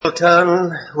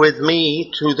Turn with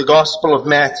me to the Gospel of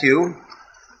Matthew.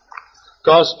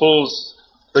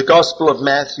 The Gospel of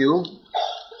Matthew,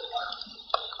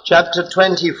 chapter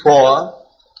 24,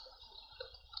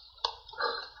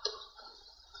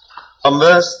 from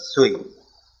verse 3.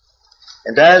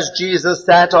 And as Jesus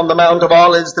sat on the Mount of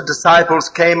Olives, the disciples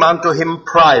came unto him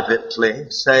privately,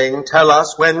 saying, Tell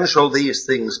us, when shall these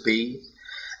things be?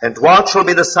 And what shall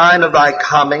be the sign of thy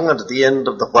coming and the end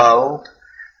of the world?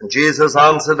 And Jesus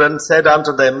answered and said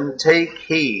unto them, Take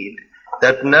heed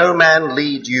that no man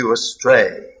lead you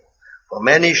astray. For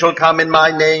many shall come in my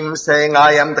name, saying,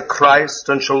 I am the Christ,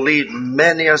 and shall lead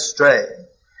many astray.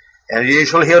 And ye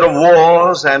shall hear of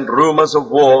wars and rumors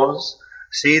of wars.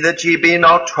 See that ye be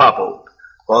not troubled,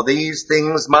 for these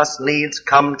things must needs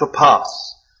come to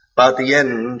pass, but the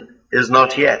end is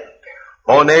not yet.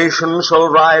 For nation shall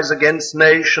rise against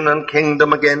nation, and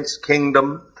kingdom against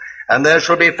kingdom. And there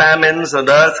shall be famines and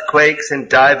earthquakes in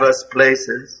divers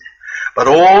places. But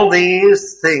all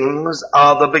these things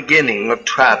are the beginning of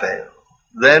travail.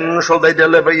 Then shall they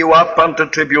deliver you up unto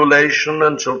tribulation,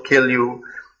 and shall kill you.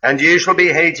 And ye shall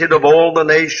be hated of all the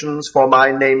nations for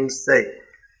my name's sake.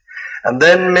 And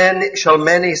then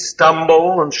many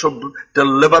stumble, and shall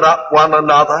deliver up one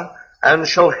another, and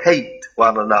shall hate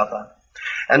one another.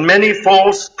 And many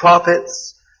false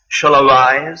prophets shall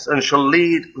arise, and shall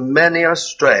lead many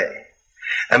astray.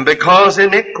 And because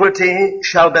iniquity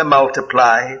shall be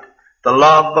multiplied, the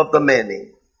love of the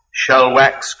many shall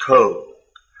wax cold.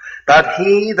 But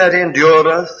he that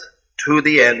endureth to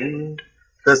the end,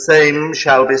 the same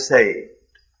shall be saved.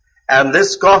 And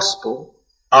this gospel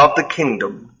of the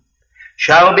kingdom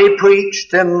shall be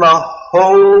preached in the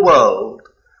whole world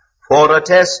for a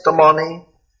testimony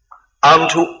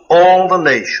unto all the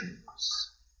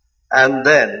nations, and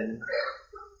then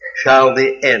shall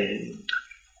the end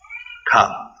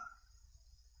come.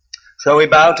 So we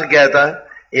bow together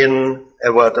in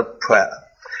a word of prayer.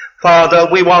 Father,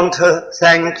 we want to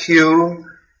thank you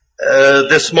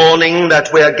this morning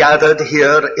that we are gathered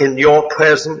here in your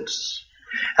presence,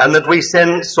 and that we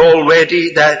sense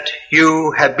already that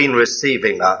you have been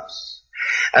receiving us.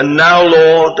 And now,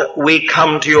 Lord, we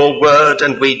come to your word,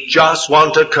 and we just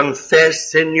want to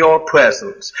confess in your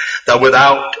presence that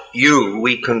without you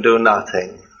we can do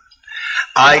nothing.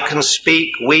 I can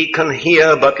speak, we can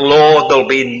hear, but Lord, there'll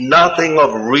be nothing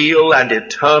of real and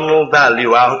eternal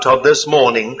value out of this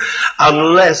morning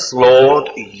unless, Lord,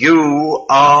 you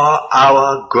are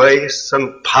our grace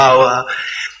and power.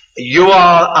 You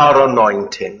are our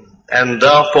anointing. And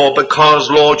therefore, because,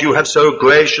 Lord, you have so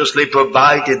graciously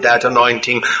provided that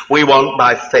anointing, we want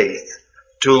by faith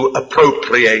to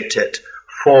appropriate it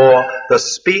for the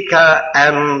speaker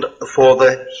and for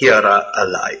the hearer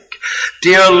alike.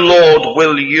 Dear Lord,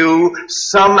 will you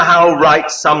somehow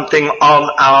write something on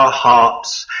our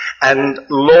hearts, and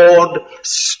Lord,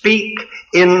 speak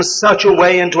in such a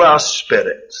way into our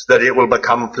spirits that it will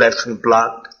become flesh and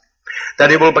blood,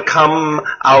 that it will become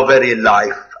our very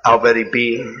life, our very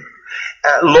being.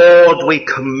 Lord, we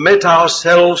commit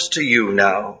ourselves to you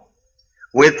now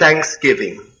with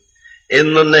thanksgiving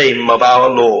in the name of our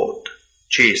Lord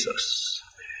Jesus.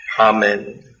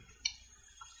 Amen.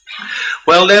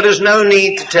 Well, there is no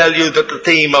need to tell you that the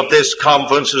theme of this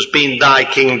conference has been Thy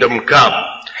Kingdom Come.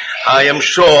 I am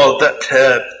sure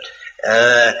that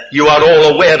you are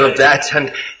all aware of that,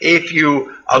 and if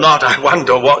you are not, I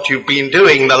wonder what you've been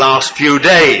doing the last few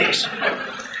days.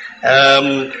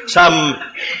 Some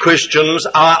Christians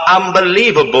are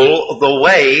unbelievable the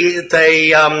way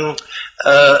they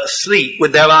sleep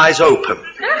with their eyes open,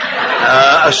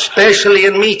 especially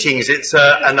in meetings. It's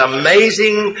an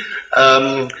amazing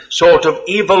sort of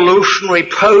evolutionary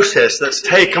process that's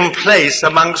taken place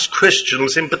amongst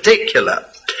Christians in particular.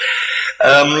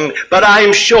 But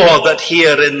I'm sure that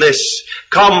here in this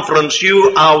conference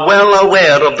you are well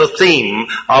aware of the theme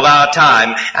of our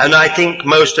time, and I think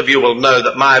most of you will know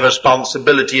that my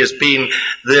responsibility has been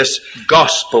this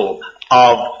gospel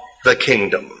of the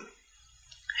kingdom.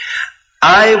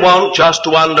 I want just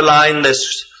to underline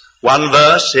this one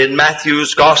verse in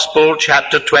Matthew's Gospel,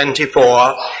 chapter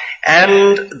 24,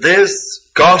 and this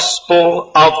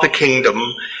gospel of the kingdom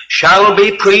shall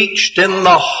be preached in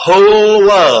the whole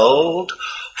world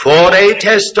for a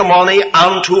testimony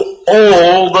unto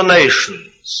all the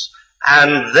nations,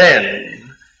 and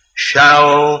then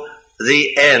shall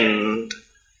the end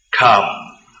come.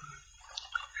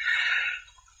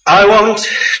 I want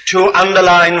to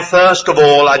underline, first of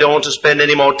all, I don't want to spend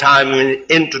any more time in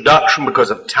introduction because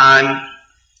of time.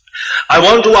 I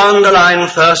want to underline,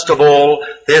 first of all,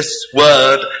 this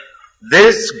word,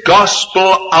 this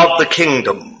gospel of the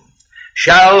kingdom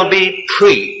shall be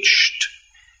preached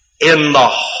in the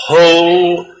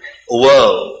whole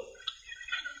world.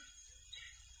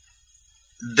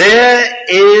 There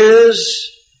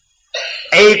is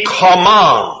a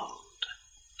command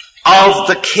of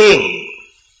the King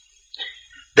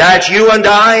that you and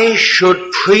I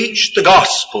should preach the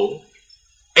gospel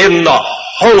in the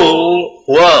whole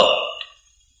world.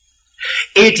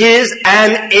 It is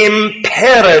an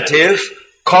imperative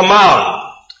command.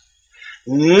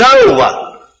 No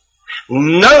one,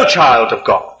 no child of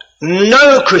God,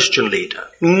 no Christian leader,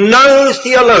 no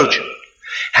theologian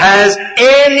has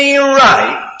any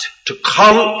right to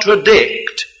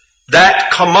contradict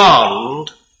that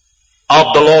command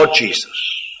of the Lord Jesus.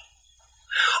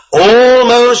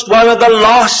 Almost one of the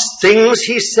last things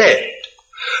he said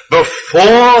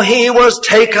before he was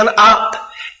taken up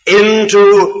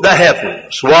into the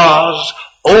heavens was,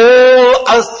 all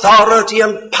authority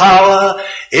and power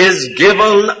is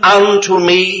given unto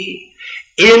me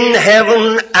in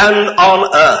heaven and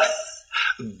on earth.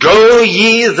 Go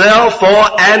ye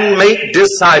therefore and make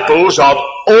disciples of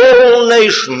all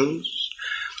nations,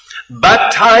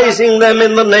 baptizing them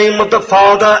in the name of the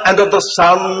Father and of the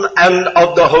Son and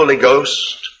of the Holy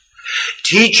Ghost,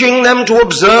 teaching them to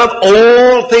observe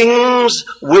all things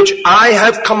which I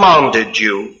have commanded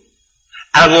you.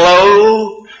 And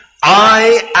lo,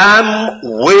 I am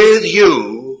with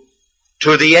you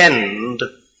to the end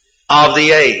of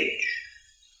the age.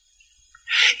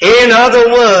 In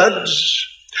other words,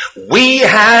 we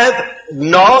have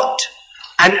not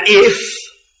an if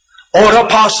or a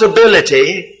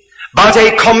possibility, but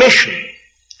a commission,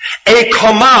 a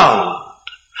command,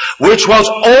 which was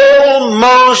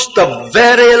almost the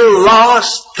very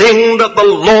last thing that the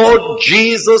Lord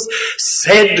Jesus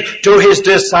said to his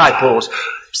disciples,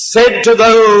 said to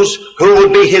those who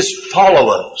would be his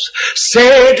followers,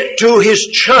 said to his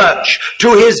church,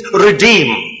 to his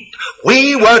redeemed.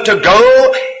 We were to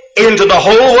go into the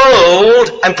whole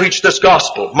world and preach this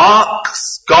gospel.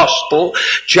 Mark's gospel,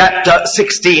 chapter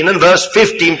 16 and verse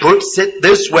 15 puts it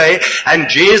this way, and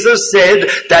Jesus said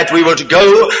that we were to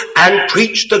go and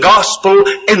preach the gospel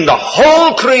in the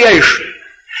whole creation.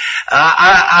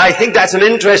 I think that's an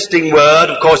interesting word.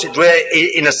 Of course,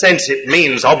 in a sense it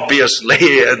means obviously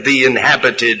the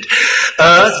inhabited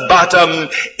earth, but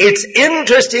it's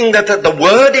interesting that the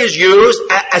word is used,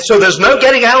 so there's no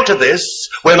getting out of this.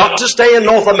 We're not to stay in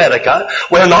North America.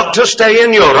 We're not to stay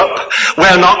in Europe.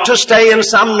 We're not to stay in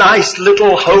some nice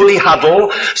little holy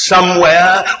huddle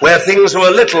somewhere where things are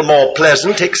a little more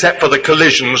pleasant, except for the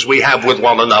collisions we have with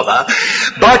one another.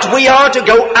 But we are to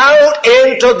go out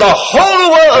into the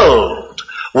whole world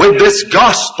with this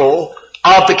gospel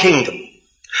of the kingdom.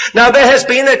 Now, there has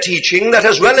been a teaching that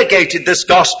has relegated this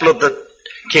gospel of the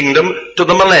kingdom to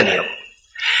the millennium.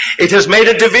 It has made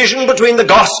a division between the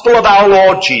gospel of our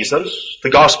Lord Jesus, the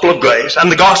gospel of grace, and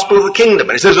the gospel of the kingdom.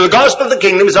 And it says the gospel of the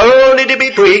kingdom is only to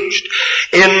be preached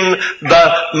in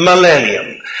the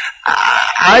millennium.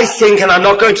 I think, and I'm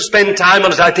not going to spend time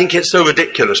on it, I think it's so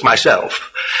ridiculous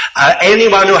myself.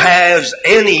 Anyone who has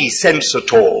any sense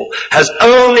at all has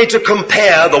only to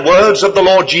compare the words of the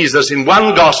Lord Jesus in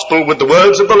one gospel with the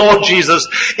words of the Lord Jesus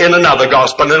in another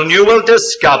gospel, and you will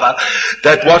discover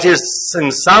that what is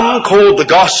in some called the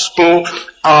gospel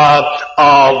of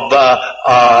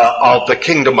the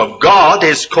kingdom of God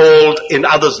is called in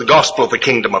others the gospel of the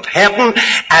kingdom of heaven,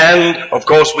 and of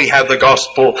course we have the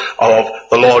gospel of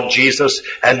the Lord Jesus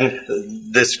and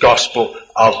this gospel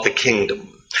of the kingdom.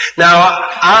 Now,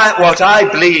 what I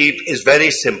believe is very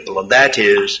simple, and that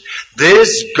is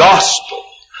this gospel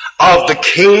of the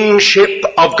kingship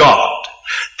of God,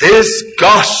 this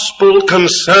gospel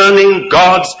concerning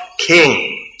God's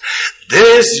king,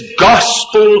 this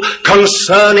gospel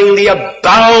concerning the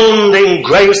abounding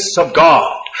grace of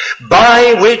God,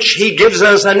 by which he gives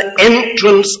us an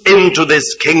entrance into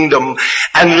this kingdom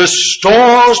and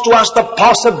restores to us the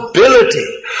possibility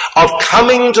of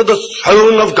coming to the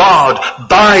throne of God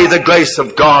by the grace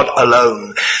of God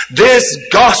alone. This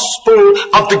gospel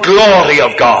of the glory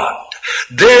of God,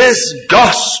 this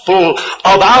gospel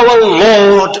of our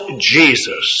Lord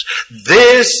Jesus,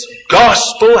 this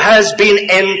gospel has been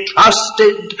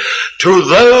entrusted to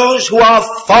those who are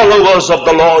followers of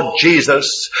the Lord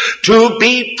Jesus to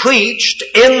be preached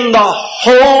in the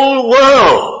whole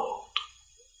world.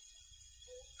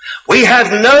 We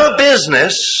have no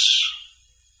business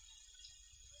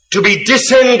to be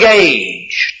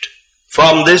disengaged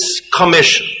from this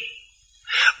commission.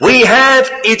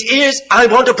 I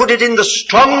want to put it in the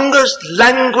strongest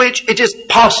language it is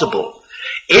possible.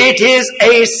 It is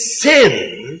a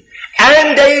sin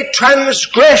and a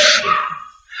transgression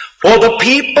for the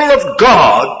people of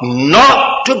God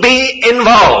not to be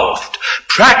involved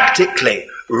practically,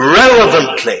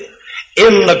 relevantly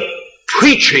in the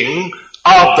preaching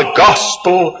of the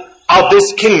gospel of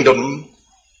this kingdom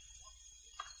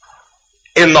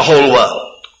in the whole world.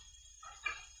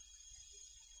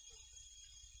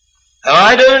 Now,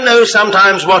 I don't know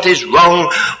sometimes what is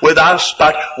wrong with us,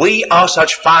 but we are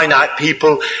such finite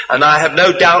people, and I have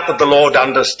no doubt that the Lord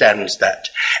understands that.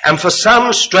 And for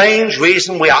some strange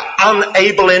reason, we are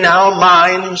unable in our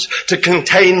minds to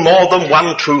contain more than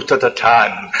one truth at a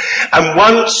time. And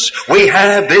once we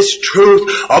have this truth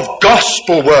of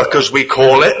gospel work, as we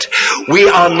call it, we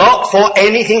are not for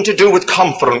anything to do with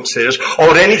conferences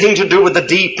or anything to do with the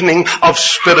deepening of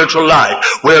spiritual life.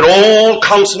 We're all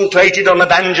concentrated on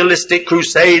evangelistic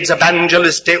crusades,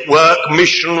 evangelistic work,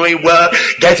 missionary work,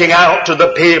 getting out to the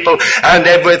people and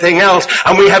everything else.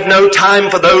 And we have no time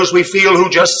for those we feel who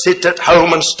just sit at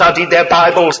home and study their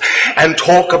Bibles and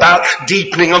talk about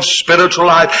deepening of spiritual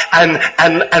life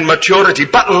and maturity.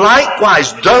 But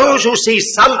likewise, those who see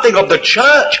something of the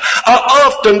church are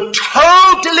often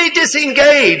totally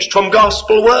disengaged from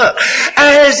gospel work,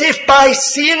 as if by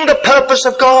seeing the purpose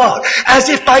of God, as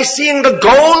if by seeing the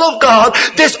goal of God,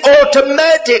 this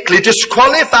automatically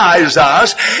disqualifies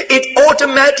us. It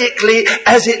automatically,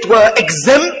 as it were,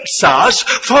 exempts us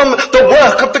from the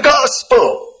work of the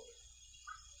gospel.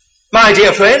 My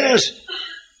dear friends,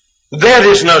 there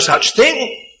is no such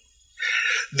thing.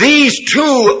 These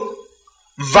two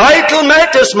vital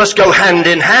matters must go hand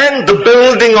in hand. The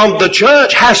building of the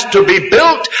church has to be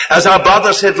built, as our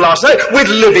brother said last night, with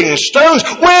living stones.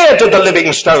 Where do the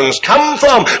living stones come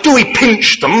from? Do we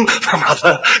pinch them from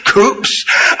other groups?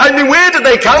 I mean, where do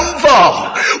they come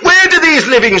from? Where do these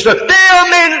living stones? They are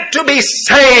meant to be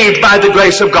saved by the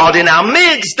grace of God in our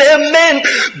midst. They are meant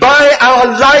by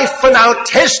our life and our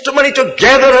testimony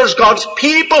together as God's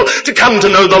people to come to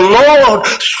know the Lord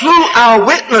through our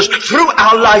witness, through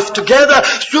our life together,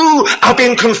 through our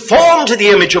being conformed to the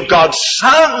image of God's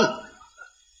Son.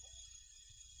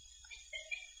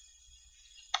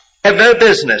 We have no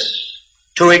business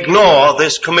to ignore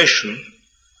this commission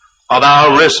of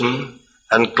our risen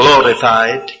and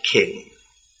glorified King.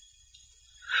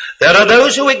 There are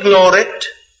those who ignore it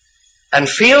and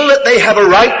feel that they have a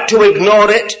right to ignore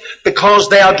it because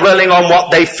they are dwelling on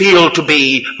what they feel to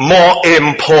be more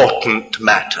important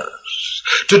matters.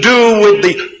 To do with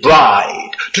the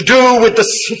bride, to do with the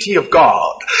city of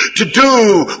God, to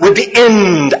do with the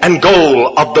end and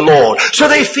goal of the Lord. So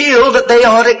they feel that they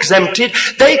are exempted.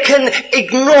 They can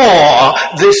ignore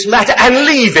this matter and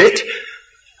leave it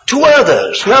to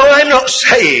others. Now, I'm not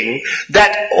saying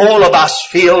that all of us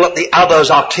feel that the others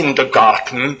are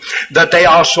kindergarten, that they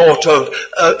are sort of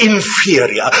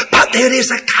inferior, but there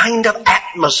is a kind of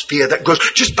atmosphere that goes,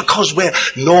 just because we're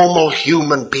normal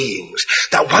human beings,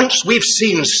 that once we've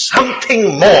seen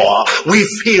something more, we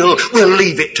feel we'll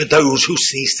leave it to those who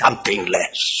see something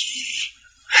less.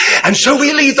 And so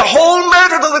we leave the whole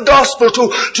matter of the gospel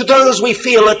to those we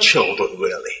feel are children,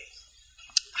 really.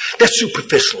 They're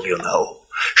superficial, you know.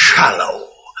 Shallow.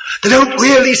 They don't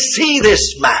really see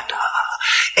this matter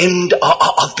and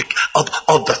of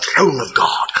the throne of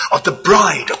God, of the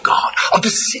bride of God, of the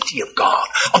city of God,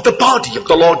 of the body of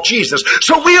the Lord Jesus.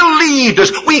 So we'll leave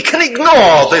this. We can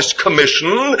ignore this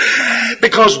commission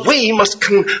because we must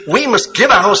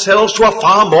give ourselves to a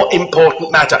far more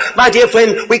important matter. My dear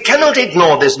friend, we cannot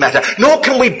ignore this matter, nor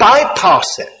can we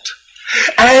bypass it.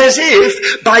 As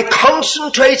if by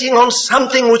concentrating on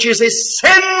something which is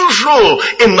essential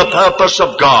in the purpose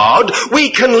of God, we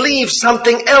can leave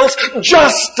something else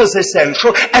just as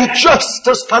essential and just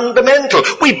as fundamental.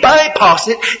 We bypass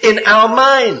it in our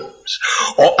minds.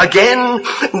 Or again,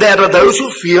 there are those who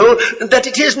feel that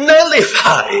it is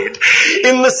nullified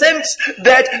in the sense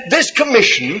that this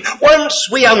commission, once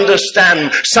we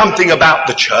understand something about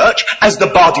the church as the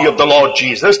body of the Lord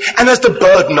Jesus and as the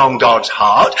burden on God's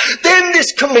heart, then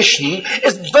this commission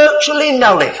is virtually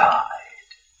nullified.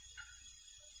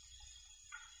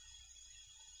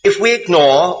 If we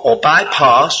ignore or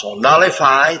bypass or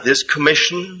nullify this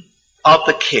commission of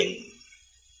the King,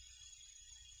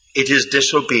 it is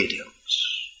disobedience.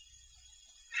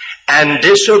 And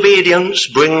disobedience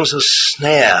brings a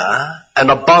snare and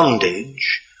a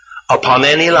bondage upon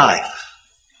any life.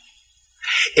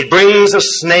 It brings a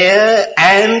snare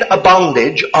and a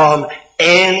bondage on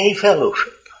any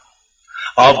fellowship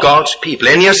of God's people,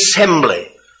 any assembly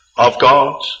of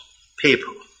God's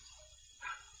people.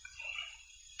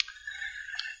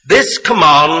 This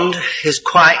command is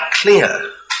quite clear.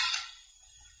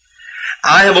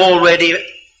 I have already,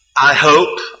 I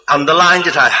hope, underlined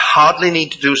it. I hardly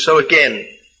need to do so again.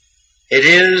 It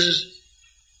is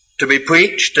to be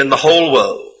preached in the whole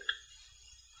world.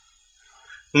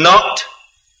 Not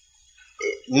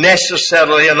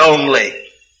necessarily and only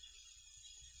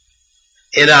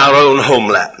in our own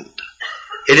homeland.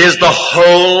 It is the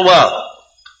whole world.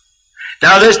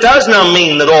 Now, this does not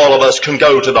mean that all of us can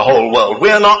go to the whole world.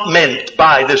 We are not meant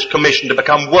by this commission to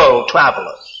become world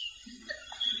travelers.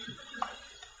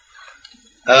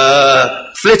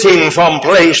 Flitting from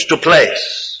place to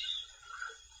place.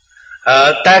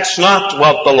 That's not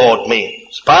what the Lord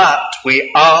means. But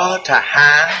we are to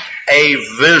have a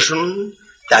vision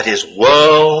that is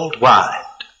worldwide.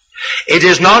 It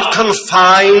is not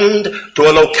confined to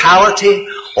a locality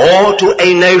or to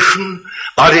a nation,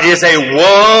 but it is a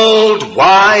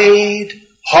worldwide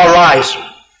horizon.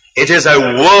 It is a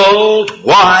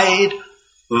worldwide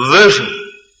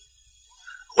vision.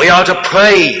 We are to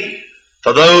pray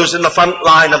for those in the front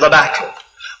line of the battle.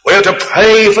 We are to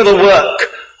pray for the work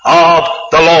of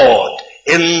the Lord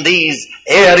in these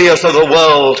areas of the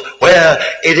world where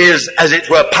it is, as it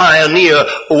were, pioneer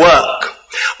work.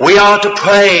 We are to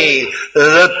pray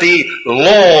that the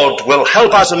Lord will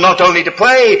help us, and not only to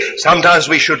pray, sometimes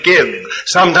we should give.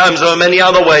 Sometimes there are many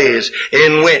other ways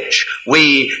in which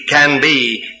we can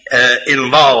be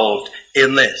involved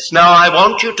in this. Now, I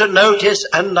want you to notice,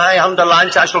 and I underline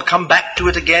it, I shall come back to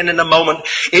it again in a moment,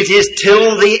 it is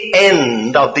till the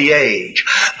end of the age.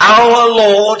 Our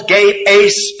Lord gave a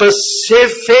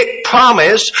specific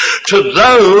promise to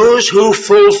those who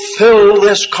fulfill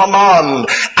this command.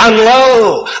 And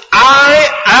lo, I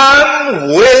am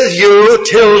with you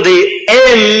till the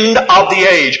end of the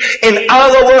age. In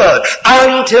other words,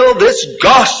 until this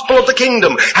gospel of the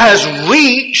kingdom has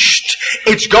reached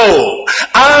its goal,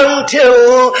 until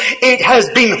it has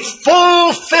been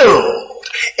fulfilled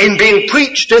in being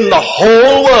preached in the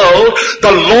whole world,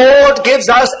 the Lord gives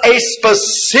us a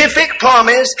specific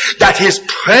promise that His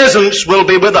presence will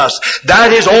be with us.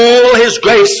 That is, all His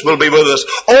grace will be with us.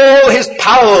 All His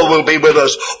power will be with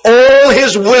us. All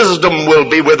His wisdom will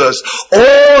be with us.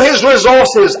 All His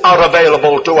resources are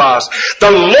available to us.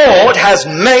 The Lord has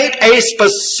made a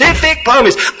specific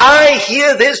promise. I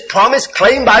hear this promise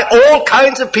claimed by all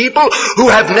kinds of people who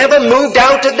have never moved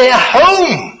out of their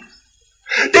home.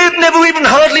 They've never even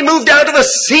hardly moved out of a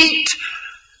seat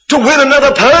to win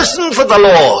another person for the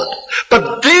Lord.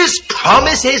 But this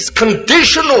promise is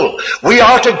conditional. We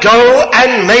are to go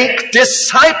and make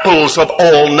disciples of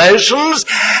all nations.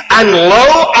 And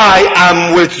lo, I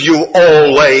am with you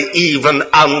always, even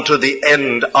unto the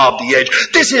end of the age.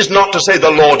 This is not to say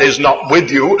the Lord is not with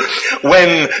you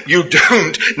when you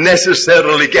don't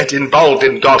necessarily get involved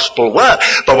in gospel work.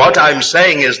 But what I'm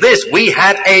saying is this: we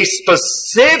had a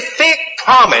specific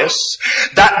promise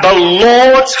that the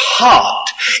Lord's heart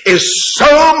is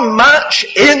so much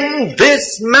in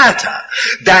this matter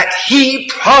that He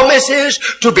promises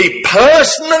to be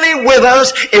personally with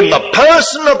us in the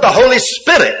person of the Holy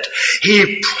Spirit.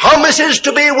 He promises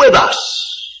to be with us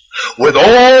with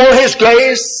all His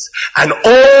grace and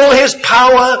all His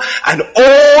power and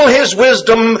all His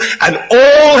wisdom and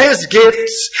all His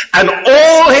gifts and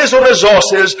all His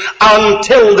resources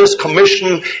until this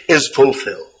commission is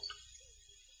fulfilled.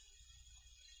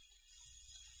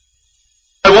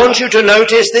 I want you to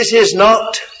notice this is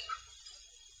not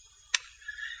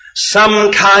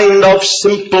some kind of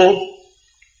simple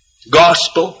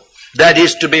gospel that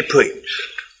is to be preached.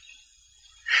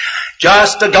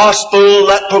 Just a gospel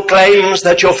that proclaims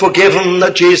that you're forgiven,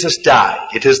 that Jesus died.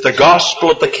 It is the gospel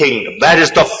of the kingdom. That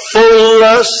is the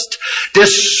fullest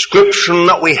description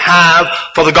that we have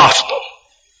for the gospel.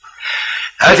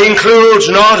 It includes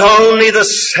not only the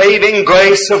saving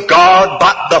grace of God,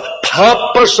 but the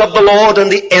purpose of the Lord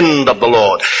and the end of the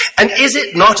Lord. And is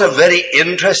it not a very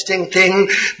interesting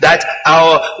thing that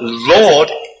our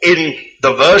Lord in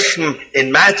the version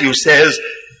in Matthew says,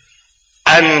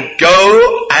 and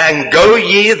go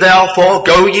ye therefore,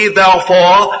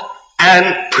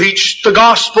 and preach the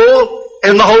gospel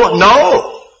in the whole,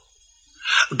 no.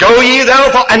 Go ye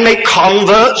therefore and make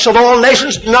converts of all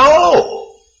nations, no.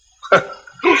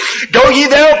 Go ye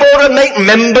therefore and make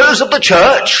members of the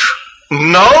church?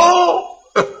 No.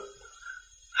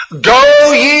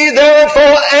 Go ye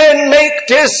therefore and make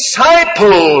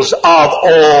disciples of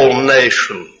all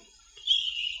nations,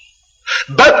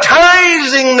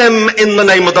 baptizing them in the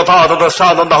name of the Father, the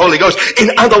Son, and the Holy Ghost.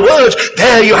 In other words,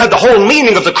 there you have the whole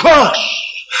meaning of the cross.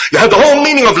 You have the whole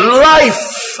meaning of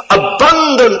life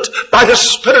abundant by the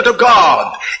Spirit of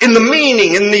God, in the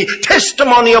meaning, in the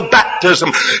testimony of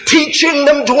baptism, teaching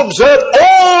them to observe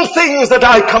all things that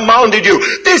I commanded you.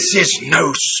 This is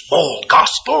no small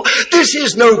gospel. This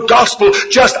is no gospel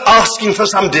just asking for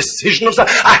some decision of a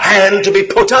hand to be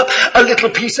put up, a little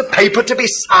piece of paper to be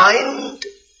signed.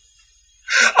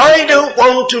 I don't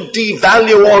want to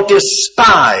devalue or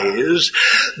despise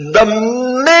the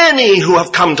many who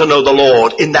have come to know the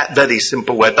Lord in that very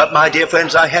simple way. But my dear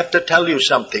friends, I have to tell you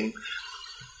something.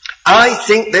 I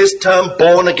think this term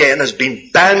born again has been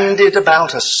bandied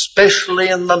about, especially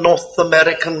in the North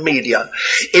American media,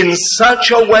 in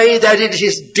such a way that it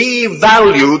has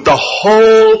devalued the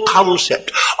whole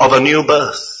concept of a new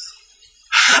birth.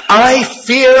 I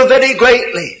fear very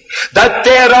greatly that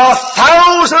there are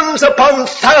thousands upon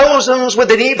thousands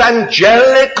within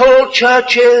evangelical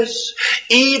churches,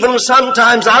 even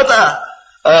sometimes other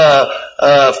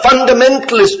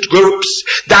fundamentalist groups,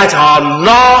 that are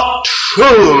not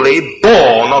truly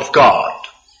born of God.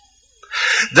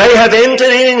 They have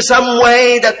entered in some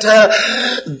way that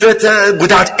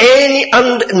without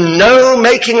no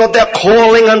making of their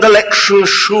calling and election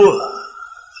sure.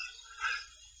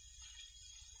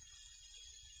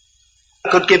 I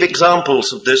could give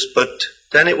examples of this, but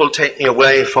then it will take me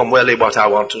away from really what I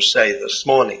want to say this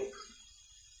morning.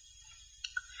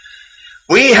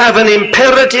 We have an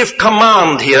imperative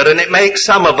command here, and it makes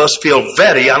some of us feel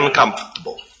very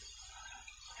uncomfortable.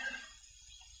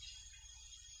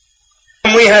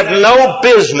 We have no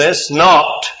business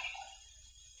not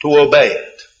to obey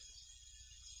it.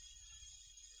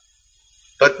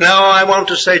 But now I want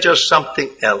to say just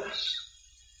something else.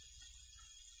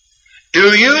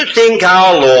 Do you think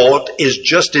our Lord is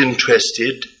just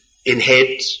interested in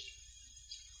heads?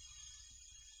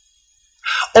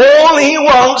 All he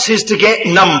wants is to get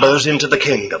numbers into the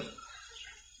kingdom.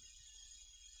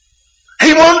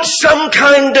 He wants some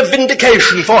kind of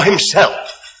vindication for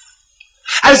himself,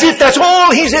 as if that's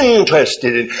all he's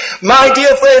interested in. My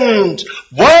dear friend,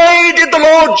 why did the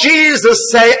Lord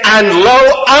Jesus say, "And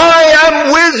lo, I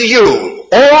am with you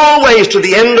always to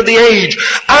the end of the age,"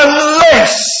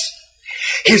 unless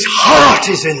his heart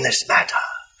is in this matter?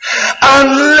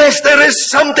 Unless there is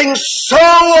something so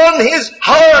on his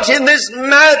heart in this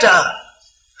matter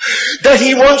that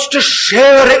he wants to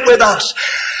share it with us.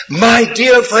 My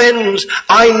dear friends,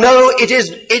 I know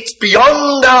it's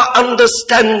beyond our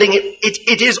understanding.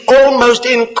 It is almost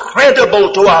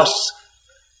incredible to us.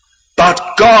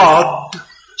 But God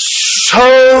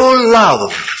so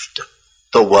loved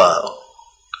the world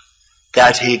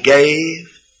that he gave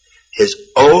his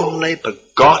only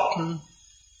begotten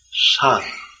Son.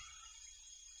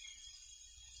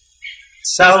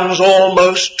 Sounds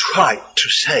almost trite to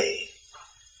say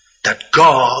that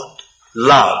God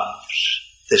loves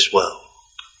this world.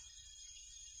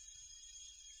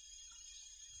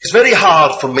 It's very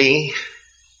hard for me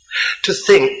to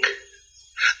think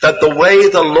that the way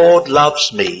the Lord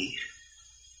loves me,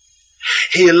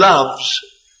 he loves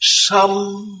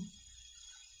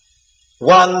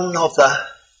one of the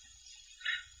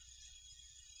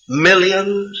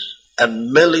millions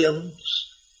and millions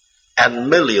and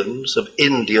millions of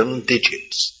Indian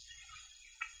digits.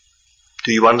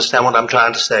 Do you understand what I'm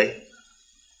trying to say?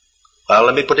 Well,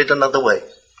 let me put it another way.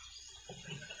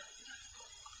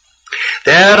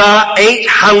 There are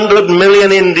 800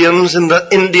 million Indians in the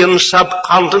Indian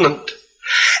subcontinent,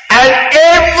 and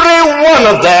every one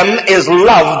of them is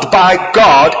loved by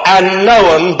God and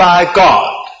known by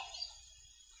God.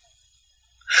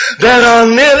 There are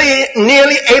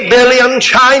nearly 8 billion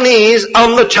Chinese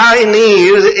in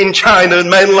China,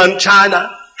 mainland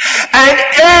China. And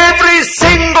every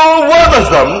single one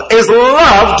of them is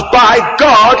loved by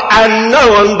God and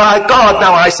known by God.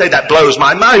 Now I say that blows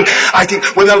my mind. I think,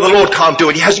 well, no, the Lord can't do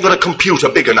it. He hasn't got a computer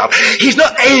big enough. He's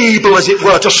not able, as it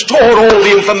were, to store all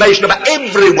the information about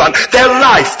everyone, their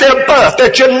life, their birth,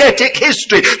 their genetic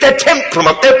history, their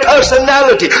temperament, their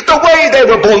personality, the way they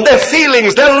were born, their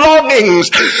feelings, their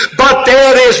longings. But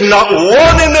there is not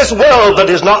one in this world that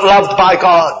is not loved by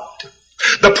God.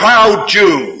 The proud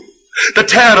Jew, the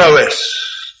terrorist,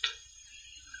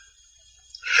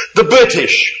 the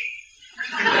British,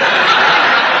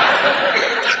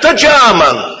 the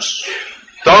Germans,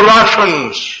 the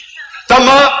Russians, the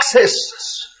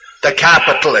Marxists, the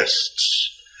capitalists.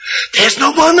 There's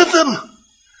not one of them.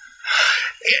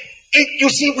 You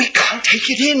see, we can't take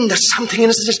it in. There's something in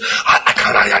us that says,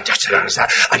 I just don't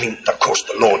understand. I mean, of course,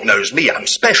 the Lord knows me. I'm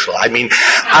special. I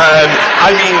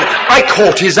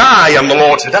caught his eye, and the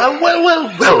Lord said, "Oh,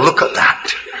 well, look at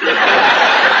that.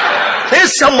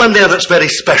 There's someone there that's very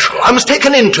special. I must take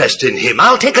an interest in him.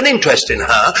 I'll take an interest in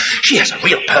her. She has a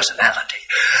real personality,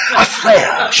 a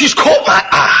flair. She's caught my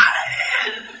eye."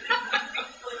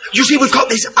 You see, we've got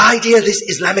this idea, this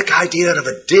Islamic idea of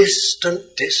a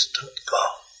distant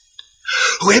God,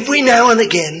 who every now and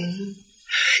again,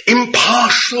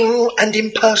 impartial and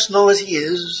impersonal as he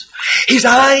is, his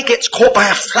eye gets caught by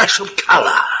a flash of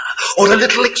colour, or a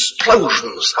little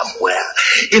explosion somewhere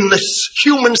in the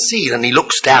human scene, and he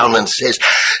looks down and says,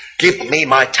 "Give me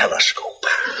my telescope."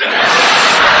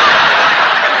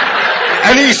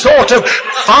 And he sort of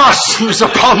fastens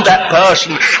upon that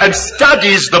person and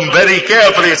studies them very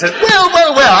carefully and says, well,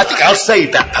 I think I'll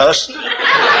save that person.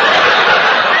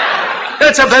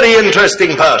 That's a very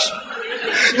interesting person.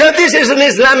 Now, this is an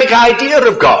Islamic idea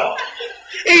of God.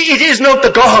 It is not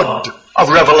the God of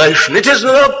Revelation. It is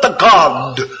not the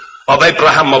God of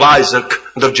Abraham, of Isaac,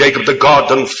 and of Jacob, the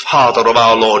God and Father of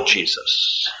our Lord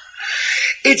Jesus.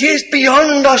 It is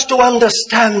beyond us to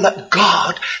understand that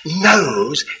God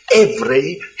knows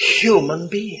every human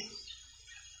being.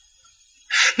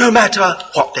 No matter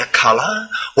what their color,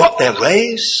 what their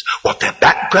race, what their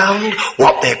background,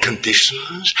 what their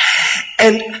conditions.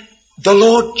 And the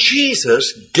Lord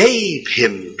Jesus gave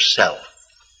himself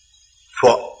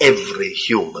for every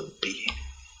human being.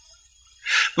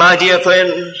 My dear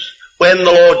friends, when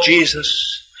the Lord Jesus,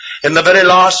 in the very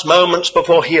last moments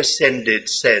before he ascended,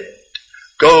 said,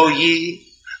 "Go ye,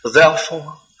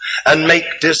 therefore, and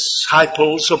make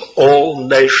disciples of all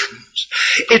nations,"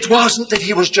 it wasn't that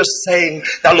he was just saying,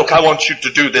 "Now look, I want you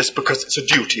to do this because it's a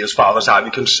duty as far as I'm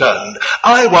concerned.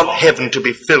 I want heaven to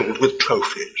be filled with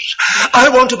trophies. I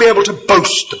want to be able to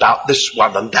boast about this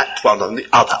one and that one and the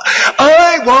other.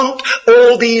 I want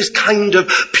all these kind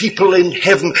of people in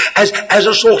heaven as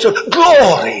a sort of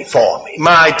glory for me."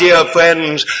 My dear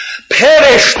friends,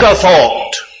 perish the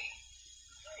thought.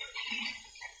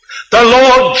 The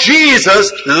Lord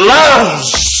Jesus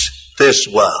loves this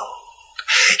world.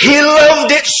 He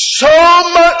loved it so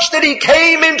much that he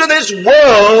came into this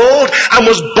world and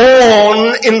was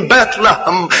born in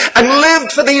Bethlehem and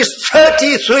lived for these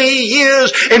 33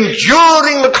 years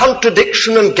enduring the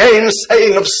contradiction and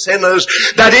gainsaying of sinners,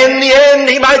 that in the end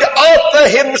he might offer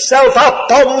himself up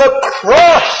on the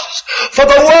cross for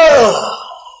the world,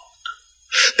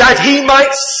 that he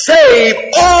might save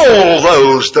all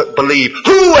those that believe,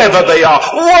 whoever they are,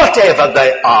 whatever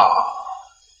they are.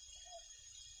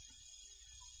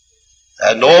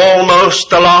 And almost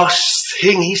the last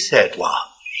thing he said was,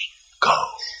 "Go.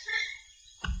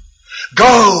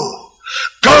 Go.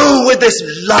 Go with this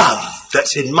love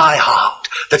that's in my heart,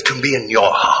 that can be in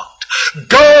your heart.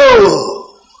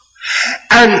 Go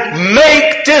and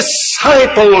make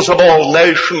disciples of all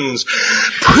nations.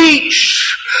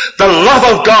 Preach the love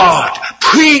of God.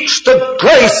 Preach the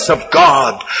grace of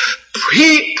God.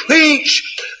 Preach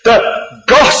the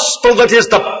gospel that is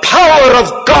the power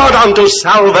of God unto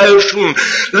salvation.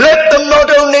 Let them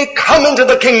not only come into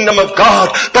the kingdom of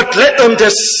God, but let them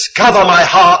discover my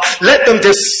heart. Let them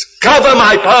discover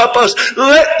my purpose.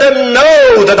 Let them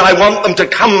know that I want them to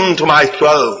come to my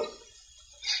throne."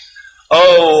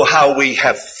 Oh, how we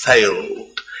have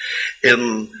failed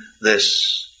in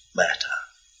this matter.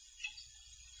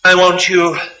 I want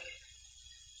you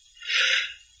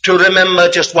to remember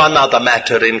just one other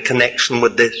matter in connection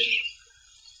with this.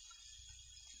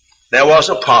 There was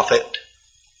a prophet,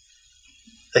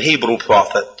 a Hebrew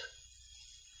prophet,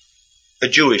 a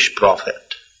Jewish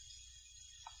prophet.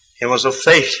 He was a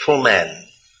faithful man,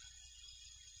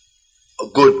 a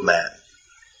good man.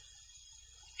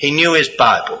 He knew his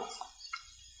Bible.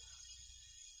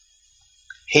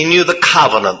 He knew the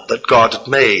covenant that God had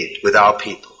made with our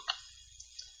people.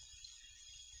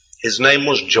 His name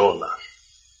was Jonah.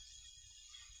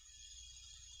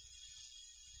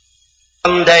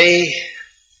 One day,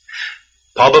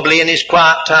 probably in his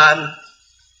quiet time,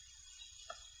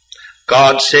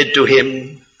 God said to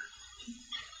him,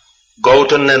 "Go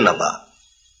to Nineveh."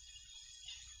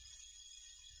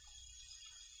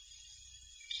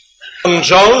 And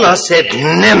Jonah said,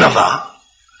 "Nineveh?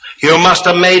 You must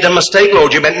have made a mistake,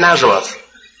 Lord. You meant Nazareth."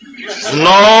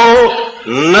 "No,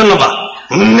 Nineveh.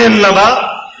 Nineveh?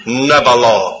 Never,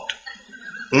 Lord.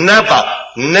 Never.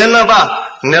 Nineveh.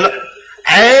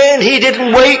 And he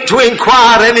didn't wait to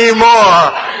inquire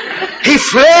anymore. He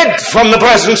fled from the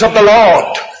presence of the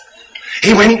Lord.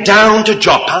 He went down to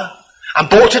Joppa and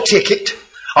bought a ticket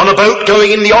on a boat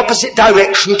going in the opposite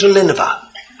direction to Nineveh.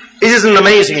 It is an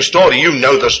amazing story. You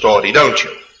know the story, don't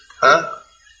you? Huh?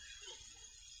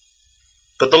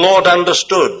 But the Lord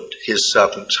understood his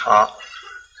servant's heart.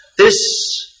 This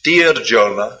dear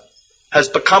Jonah has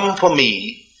become for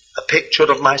me a picture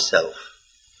of myself,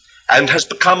 and has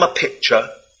become a picture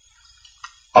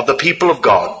of the people of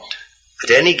God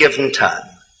at any given time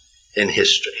in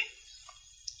history.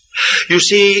 You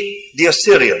see, the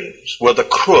Assyrians were the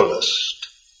cruelest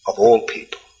of all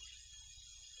people.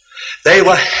 They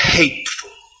were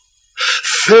hateful,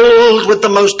 filled with the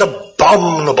most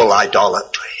abominable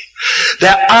idolatry.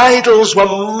 Their idols were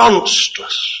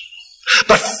monstrous.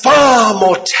 But far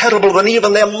more terrible than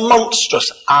even their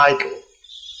monstrous idols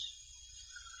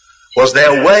was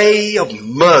their way of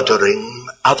murdering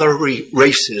other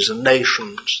races and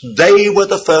nations. They were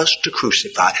the first to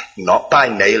crucify, not by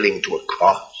nailing to a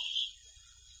cross,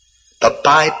 but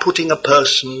by putting a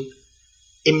person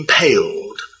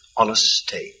impaled on a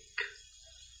stake.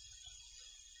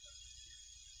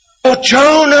 Oh,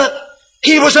 Jonah,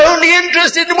 he was only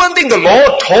interested in one thing. The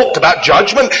Lord talked about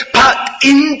judgment, but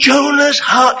in Jonah's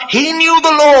heart, he knew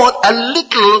the Lord a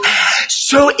little,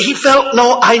 so he felt,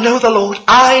 no, I know the Lord.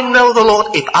 I know the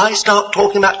Lord. If I start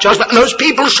talking about judgment, and those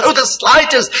people show the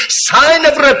slightest sign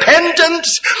of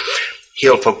repentance,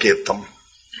 he'll forgive them.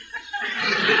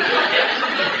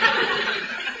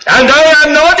 And I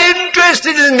am not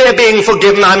interested in their being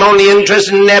forgiven. I'm only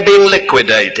interested in their being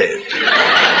liquidated.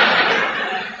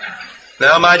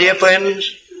 Now, my dear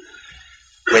friends,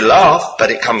 we laugh,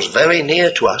 but it comes very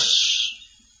near to us.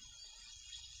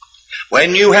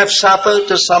 When you have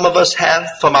suffered, as some of us have,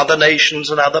 from other nations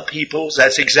and other peoples,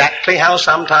 that's exactly how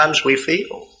sometimes we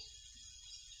feel.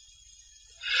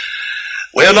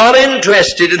 We're not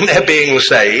interested in their being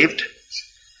saved.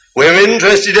 We're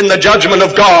interested in the judgment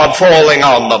of God falling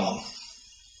on them.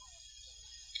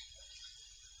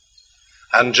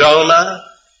 And Jonah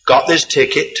got this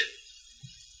ticket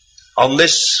on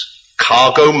this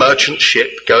cargo merchant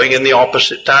ship going in the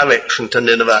opposite direction to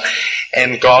Nineveh,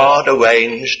 and God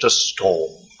arranged a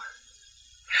storm.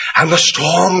 And the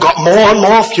storm got more and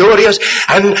more furious,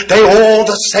 and all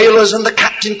the sailors and the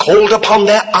captain called upon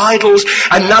their idols,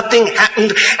 and nothing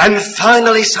happened. And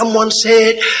finally someone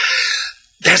said,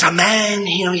 there's a man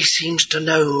here, he seems to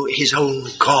know his own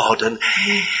God, and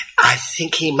I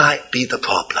think he might be the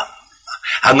problem.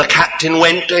 And the captain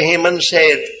went to him and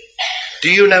said, do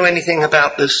you know anything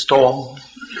about this storm?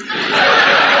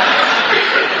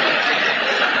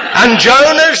 And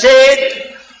Jonah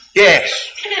said, yes.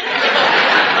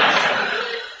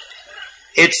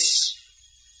 It's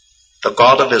the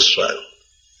God of Israel.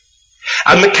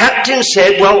 And the captain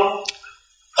said, well,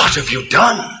 what have you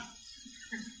done?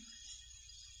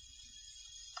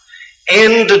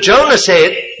 And Jonah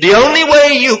said, the only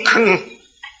way you can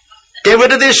get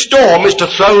rid of this storm is to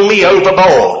throw me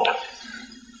overboard.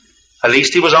 At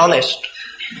least he was honest.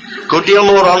 Good deal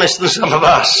more honest than some of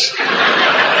us.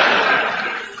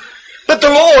 But the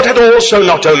Lord had also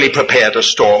not only prepared a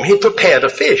storm, he prepared a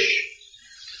fish.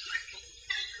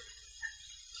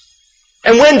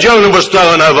 And when Jonah was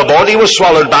thrown overboard, he was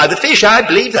swallowed by the fish. I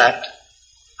believe that.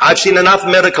 I've seen enough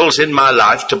miracles in my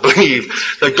life to believe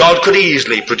that God could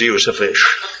easily produce a fish.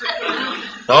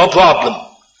 No problem.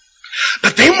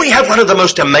 But then we have one of the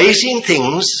most amazing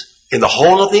things in the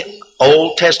whole of the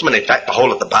Old Testament, in fact, the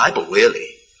whole of the Bible, really.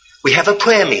 We have a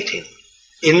prayer meeting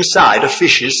inside a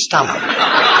fish's stomach.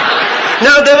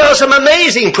 Now, there are some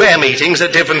amazing prayer meetings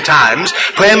at different times.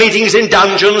 Prayer meetings in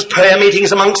dungeons, prayer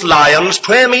meetings amongst lions,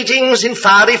 prayer meetings in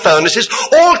fiery furnaces,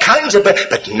 all kinds of prayer.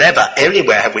 But never,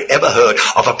 anywhere have we ever heard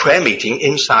of a prayer meeting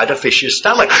inside a fish's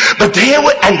stomach. But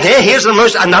here's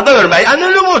another amazing, I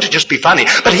don't want to just be funny,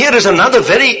 but here is another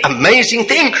very amazing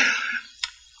thing.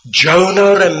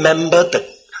 Jonah remembered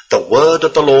the word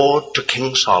of the Lord to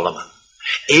King Solomon.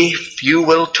 If you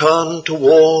will turn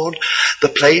toward the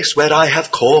place where I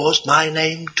have caused my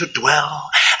name to dwell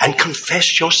and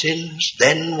confess your sins,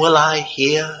 then will I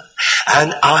hear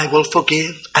and I will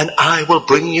forgive and I will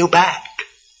bring you back.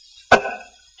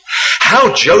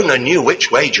 How Jonah knew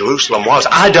which way Jerusalem was,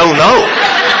 I don't know.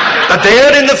 But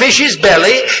there in the fish's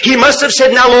belly, he must have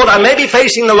said, now Lord, I may be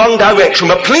facing the wrong direction,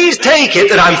 but please take it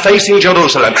that I'm facing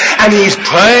Jerusalem. And he's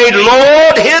prayed,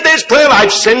 Lord, hear this prayer,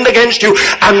 I've sinned against you.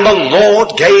 And the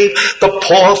Lord gave the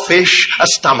poor fish a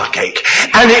stomachache.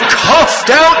 And it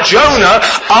coughed out Jonah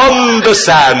on the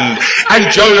sand.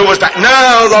 And Jonah was back.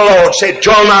 Now the Lord said,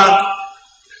 Jonah,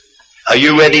 are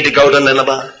you ready to go to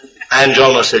Nineveh? And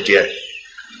Jonah said, yes.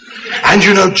 And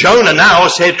you know, Jonah now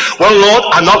said, well, Lord,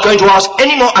 I'm not going to ask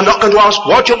anymore. I'm not going to ask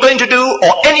what you're going to do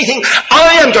or anything.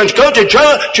 I am going to go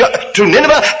to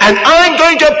Nineveh, and I'm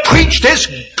going to preach this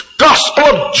gospel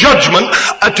of judgment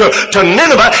to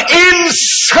Nineveh in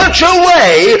such a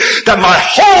way that my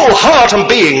whole heart and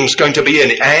being is going to be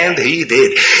in it. And he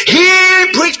did. He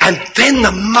preached, and then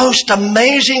the most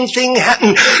amazing thing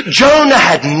happened. Jonah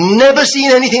had never seen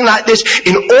anything like this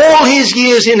in all his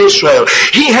years in Israel.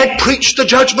 He had preached the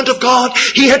judgment of God.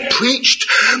 He had preached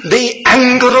the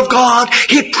anger of God.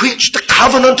 He preached the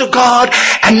covenant of God.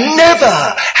 And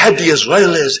never had the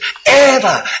Israelis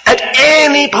ever at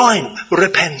any point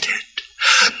repented.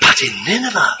 But in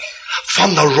Nineveh,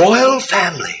 from the royal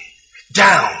family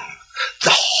down,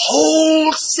 the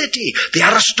whole city, the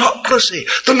aristocracy,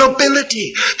 the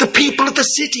nobility, the people of the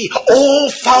city, all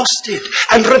fasted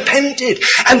and repented.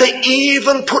 And they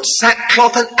even put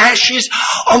sackcloth and ashes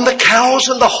on the cows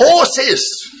and the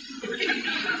horses.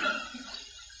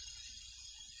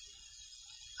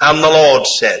 And the Lord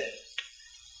said,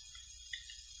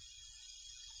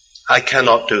 I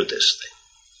cannot do this thing.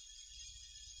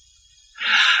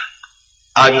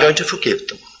 I'm going to forgive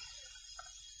them.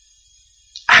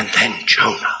 And then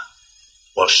Jonah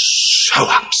was so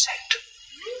upset.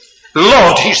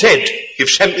 Lord, he said, you've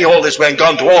sent me all this way and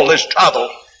gone to all this trouble.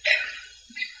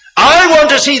 I want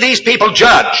to see these people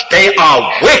judged. They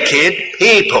are wicked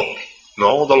people.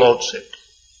 No, the Lord said.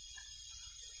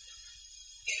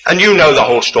 And you know the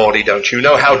whole story, don't you? You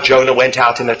know how Jonah went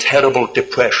out in a terrible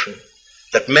depression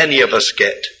that many of us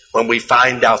get when we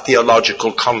find our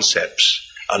theological concepts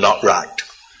are not right.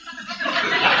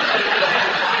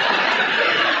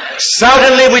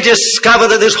 Suddenly we discover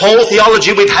that this whole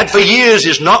theology we've had for years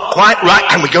is not quite right,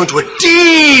 and we go into a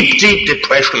deep, deep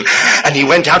depression. And he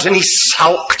went out and he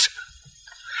sulked.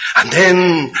 And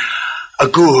then a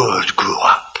gourd grew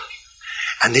up.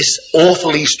 And this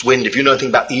awful east wind, if you know anything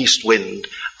about east wind,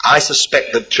 I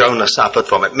suspect that Jonah suffered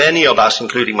from it. Many of us,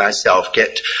 including myself,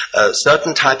 get a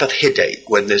certain type of headache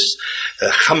when this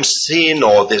khamsin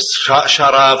or this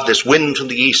sharav, this wind from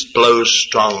the east, blows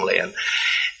strongly.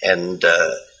 And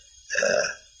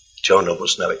Jonah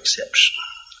was no exception.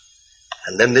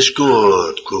 And then this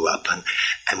gourd grew up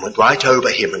and went right over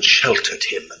him and sheltered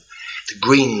him. And the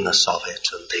greenness of it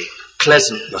and the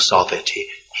pleasantness of it,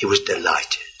 he was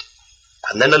delighted.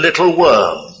 And then a little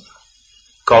worm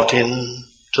got in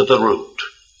to the root,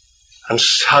 and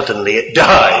suddenly it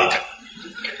died.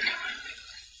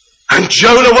 And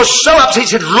Jonah was so upset, he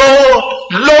said,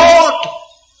 Lord,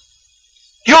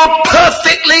 you're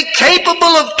perfectly capable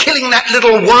of killing that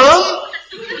little worm.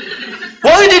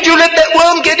 Why did you let that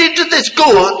worm get into this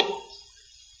gourd?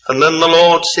 And then the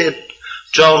Lord said,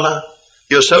 Jonah,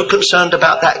 you're so concerned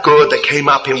about that gourd that came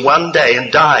up in one day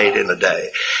and died in a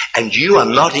day, and you are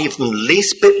not even the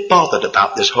least bit bothered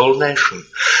about this whole nation.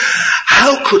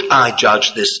 How could I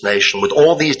judge this nation with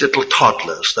all these little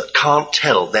toddlers that can't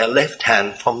tell their left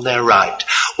hand from their right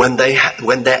when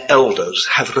their elders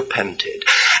have repented?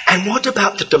 And what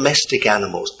about the domestic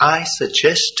animals? I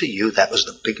suggest to you that was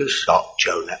the biggest shock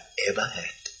Jonah ever had.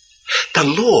 The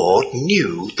Lord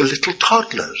knew the little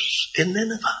toddlers in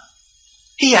Nineveh.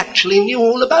 He actually knew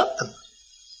all about them.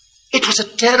 It was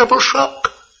a terrible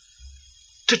shock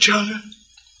to Jonah.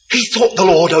 He thought the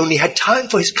Lord only had time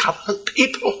for his covenant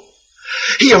people.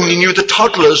 He only knew the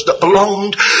toddlers that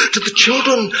belonged to the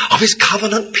children of his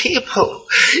covenant people.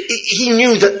 He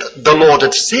knew that the Lord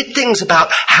had said things about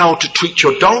how to treat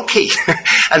your donkey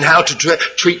and how to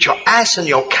treat your ass and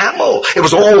your camel. It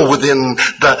was all within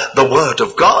the word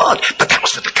of God, but that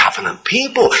was for the covenant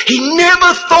people. He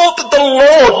never thought that the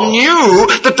Lord knew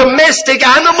the domestic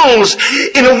animals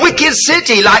in a wicked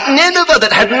city like Nineveh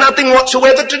that had nothing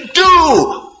whatsoever to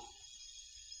do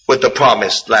with the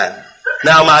promised land.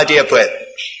 Now, my dear friends,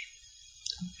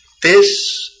 this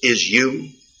is you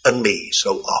and me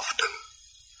so often.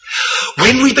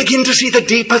 When we begin to see the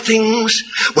deeper things,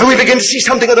 when we begin to see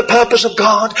something of the purpose of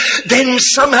God, then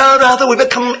somehow or other we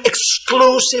become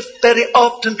exclusive very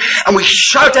often, and we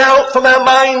shut out from our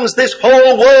minds this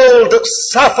whole world that's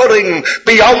suffering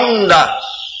beyond us.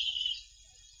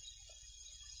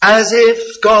 As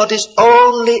if God is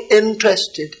only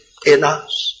interested in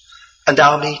us and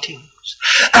our meetings.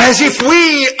 As if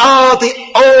we are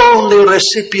the only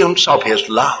recipients of his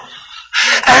love.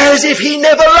 As if he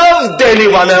never loved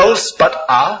anyone else but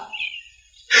us.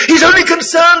 He's only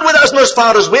concerned with us, and as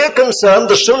far as we're concerned,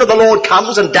 the sooner the Lord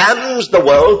comes and damns the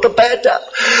world, the better.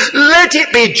 Let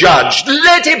it be judged.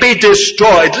 Let it be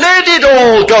destroyed. Let it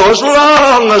all go as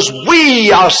long as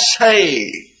we are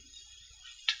saved.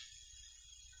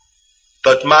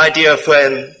 But my dear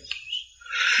friend,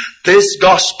 this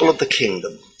gospel of the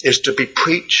kingdom is to be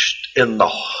preached in the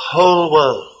whole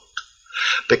world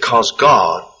because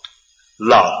God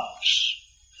loves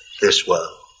this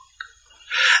world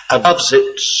and loves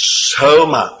it so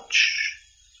much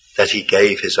that he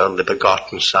gave his only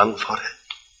begotten Son for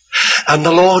it. And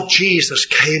the Lord Jesus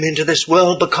came into this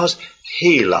world because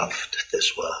he loved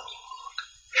this world.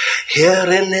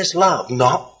 Herein is love,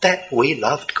 not that we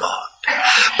loved God,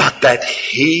 but that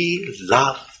he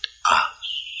loved us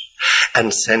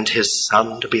and sent his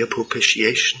Son to be a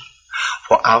propitiation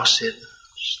for our sins.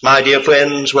 My dear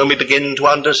friends, when we begin to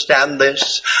understand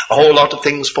this, a whole lot of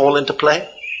things fall into place.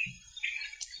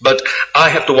 But I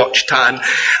have to watch time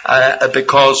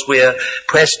because we're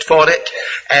pressed for it.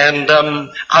 And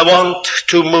I want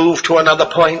to move to another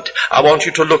point. I want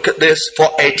you to look at this for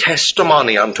a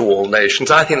testimony unto all nations.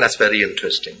 I think that's very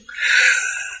interesting.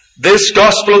 This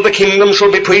gospel of the kingdom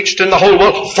shall be preached in the whole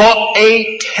world for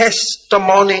a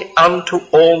testimony unto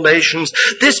all nations.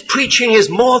 This preaching is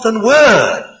more than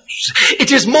words.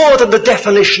 It is more than the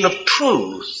definition of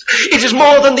truth. It is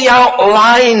more than the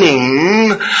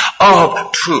outlining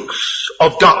of truth,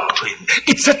 of doctrine.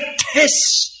 It's a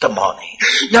testimony.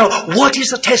 Now, what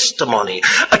is a testimony?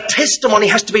 A testimony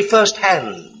has to be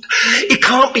first-hand. It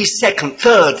can't be second,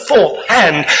 third, fourth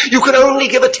hand. You can only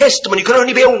give a testimony. You can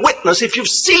only be a witness if you've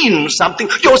seen something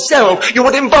yourself. You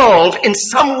were involved in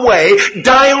some way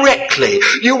directly.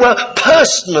 You were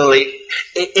personally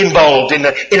involved in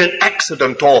an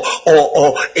accident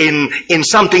or in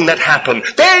something that happened.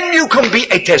 Then you can be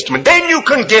a testimony. Then you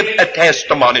can give a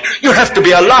testimony. You have to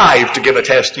be alive to give a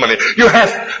testimony. It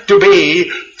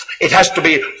has to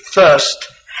be first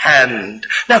hand.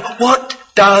 Now, what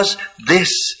does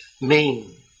this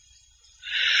mean?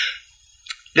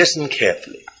 Listen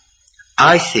carefully.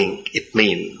 I think it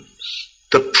means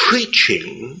the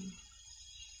preaching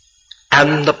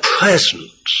and the presence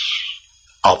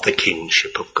of the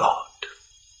kingship of God.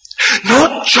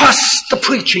 Not just the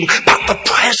preaching, but the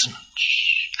presence.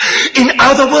 In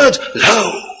other words,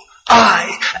 lo,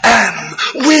 I am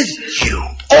with you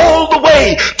all the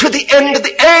way to the end of the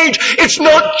age. It's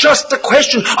not just a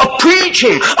question of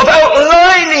preaching, of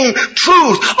outlining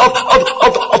truth, of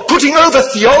putting over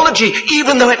theology,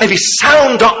 even though it may be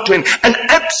sound doctrine and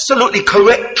absolutely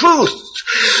correct truth.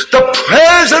 The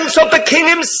presence of the King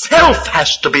himself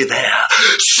has to be there,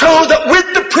 so that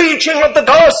with the preaching of the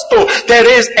gospel, there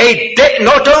is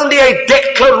not only a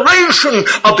declaration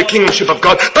of the kingship of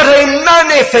God, but a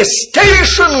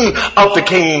manifestation of the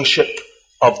kingship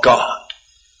of God.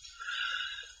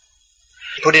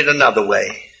 Put it another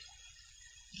way.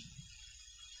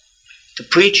 The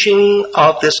preaching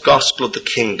of this gospel of the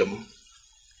kingdom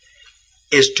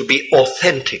is to be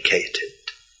authenticated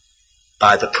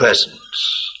by the presence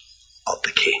of the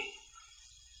King.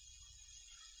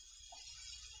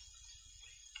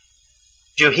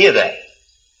 Do you hear that?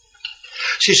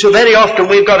 See, so very often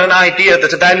we've got an idea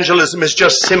that evangelism is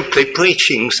just simply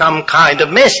preaching some kind of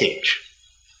message.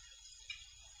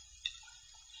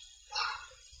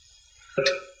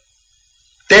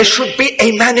 There should be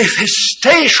a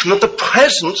manifestation of the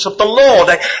presence of the Lord,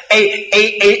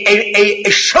 a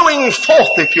showing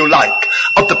forth, if you like,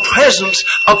 of the presence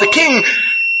of the King.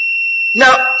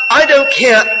 Now, I don't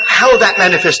care how that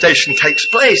manifestation takes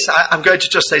place. I'm going to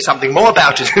just say something more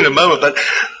about it in a moment, but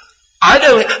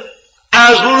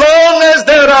as long as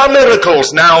there are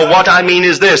miracles, now what I mean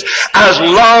is this, as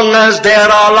long as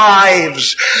there are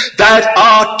lives that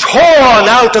are torn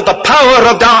out of the power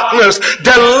of darkness,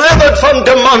 delivered from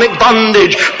demonic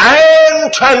bondage,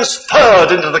 and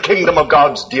transferred into the kingdom of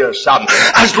God's dear Son,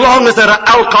 as long as there are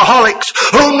alcoholics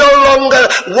who no longer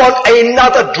want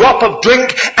another drop of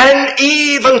drink and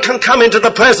even can come into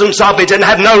the presence of it and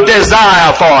have no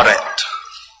desire for it,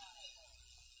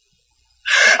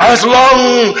 as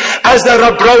long as there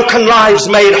are broken lives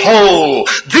made whole,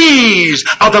 these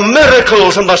are the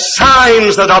miracles and the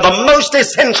signs that are the most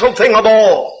essential thing of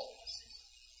all.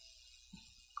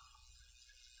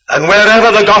 And wherever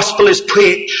the gospel is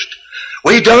preached,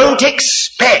 we don't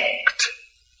expect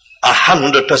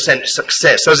 100%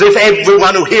 success, as if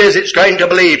everyone who hears it's going to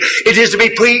believe. It is to be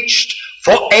preached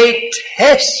for a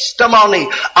testimony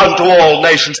unto all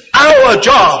nations. Our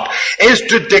job is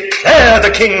to declare the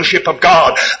kingship of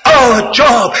God. Our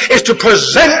job is to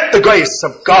present the grace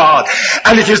of God.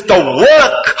 And it is the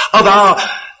work of our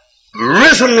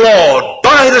risen Lord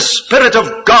by the Spirit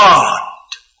of God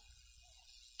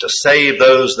to save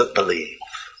those that believe.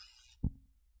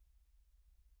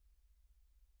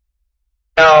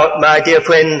 Now, my dear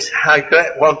friends, I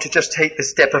want to just take this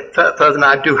step further, and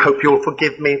I do hope you'll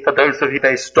forgive me for those of you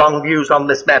very strong views on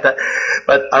this matter,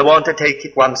 but I want to take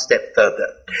it one step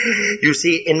further. You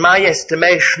see, in my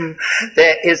estimation,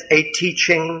 there is a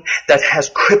teaching that has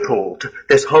crippled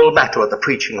this whole matter of the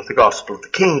preaching of the gospel of the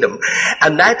kingdom,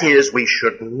 and that is we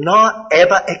should not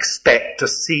ever expect to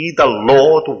see the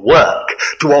Lord work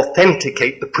to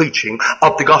authenticate the preaching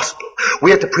of the gospel.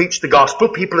 We are to preach the gospel.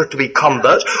 People are to be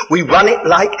converts. We run it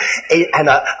like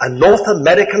a North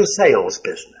American sales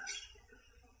business,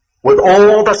 with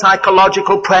all the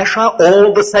psychological pressure,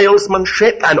 all the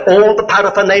salesmanship, and all the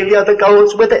paraphernalia that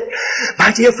goes with it.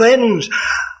 My dear friends,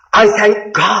 I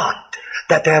thank God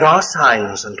that there are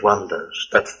signs and wonders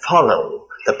that follow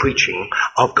the preaching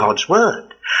of God's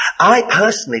Word. I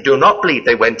personally do not believe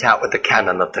they went out with the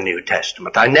canon of the New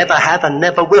Testament. I never have and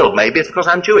never will. Maybe it's because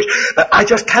I'm Jewish. But I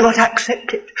just cannot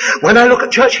accept it. When I look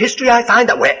at church history, I find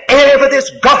that wherever this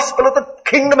gospel of the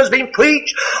kingdom has been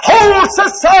preached, whole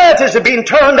societies have been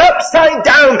turned upside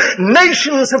down.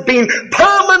 Nations have been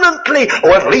permanently,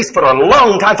 or at least for a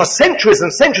long time, for centuries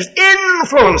and centuries,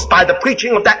 influenced by the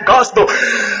preaching of that gospel.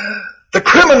 The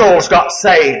criminals got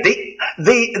saved.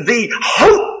 The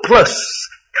hopeless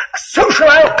social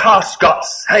outcasts got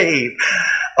saved.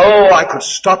 Oh, I could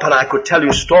stop and I could tell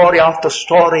you story after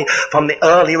story from the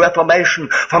early Reformation,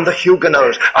 from the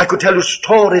Huguenots. I could tell you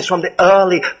stories from the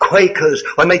early Quakers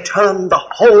when they turned the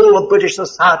whole of British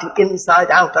society inside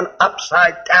out and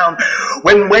upside down.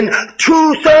 When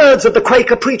 2/3 of the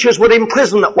Quaker preachers were in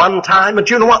prison at one time, and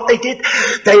do you know what they did?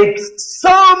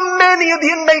 So many of the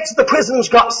inmates of the prisons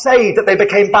got saved that they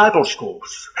became Bible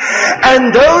schools.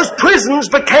 And those prisons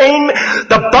became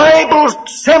the Bible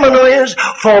seminaries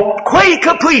for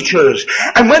Quaker preachers.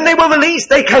 And when they were released,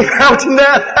 they came out in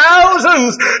their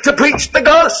thousands to preach the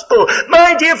gospel.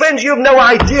 My dear friends, you have no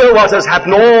idea what has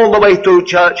happened all the way through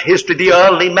church history. The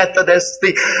early Methodists,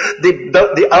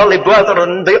 the early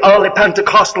Brethren, the early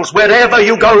Pentecostals, wherever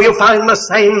you go, you find the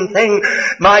same thing.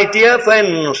 My dear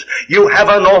friends, you have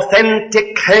an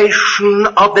authentication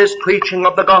of this preaching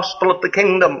of the gospel of the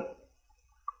kingdom.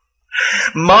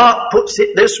 Mark puts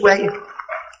it this way.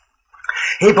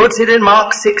 He puts it in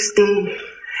Mark 16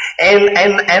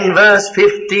 and verse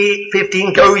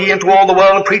 15, go ye into all the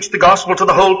world and preach the gospel to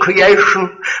the whole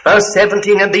creation. Verse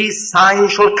 17, and these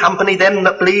signs shall accompany them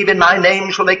that believe in my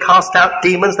name. Shall they cast out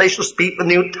demons? They shall speak with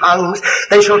new tongues.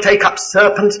 They shall take up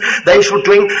serpents. They shall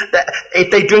drink,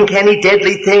 if they drink any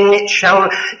deadly thing, it shall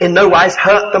in no wise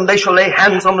hurt them. They shall lay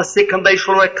hands on the sick and they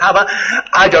shall recover.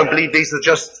 I don't believe these are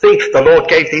just things. The Lord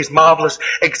gave these marvelous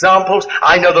examples.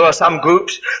 I know there are some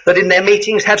groups that in their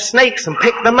meetings have snakes and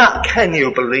pick them up. Can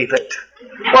you believe it?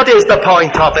 What is the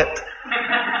point of it?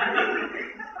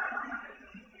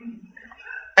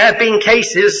 There have been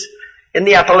cases in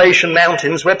the Appalachian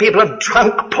Mountains where people have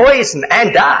drunk poison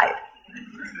and died.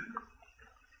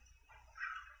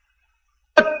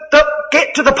 But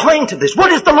get to the point of this.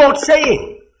 What is the Lord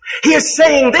saying? He is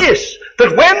saying this,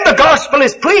 that when the gospel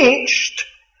is preached,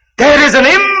 there is an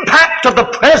impact of the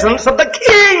presence of the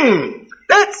King.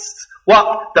 That's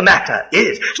what the matter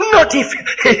is. It's not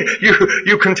if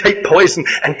you can take poison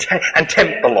and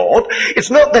tempt the Lord.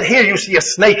 It's not that here you see a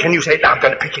snake and you say, I'm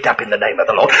going to pick it up in the name of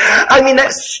the Lord. I mean,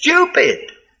 that's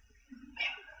stupid.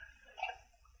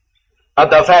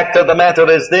 But the fact of the matter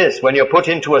is this, when you're put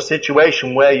into a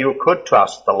situation where you could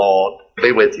trust the Lord,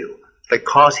 be with you.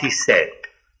 Because he said,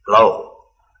 lo,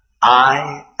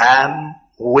 I am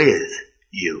with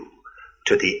you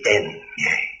to the end of the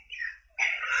age.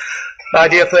 My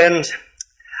dear friends,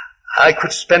 I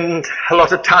could spend a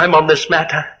lot of time on this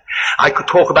matter. I could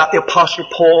talk about the Apostle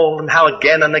Paul and how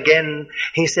again and again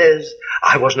he says,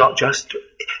 I was not just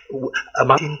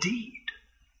indeed.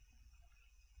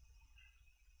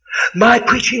 My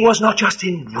preaching was not just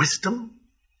in wisdom,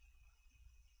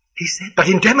 he said, but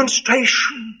in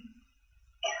demonstration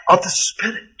of the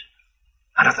Spirit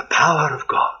and of the power of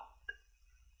God.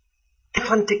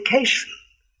 Authentication.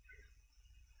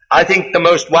 I think the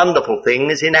most wonderful thing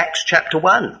is in Acts chapter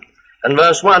 1 and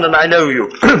verse 1, and I know you,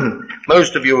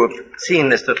 most of you have seen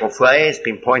this little phrase,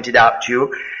 been pointed out to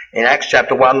you. In Acts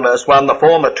chapter 1 verse 1, the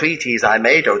former treatise I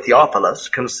made, O Theophilus,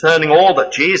 concerning all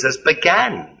that Jesus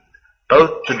began,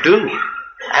 both to do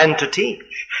and to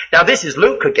teach. Now this is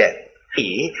Luke again.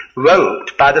 He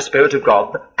wrote by the Spirit of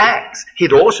God Acts.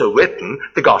 He'd also written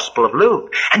the Gospel of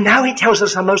Luke. And now he tells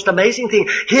us a most amazing thing.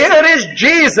 Here is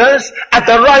Jesus at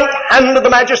the right hand of the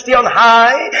Majesty on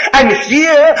high, and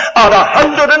here are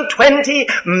 120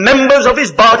 members of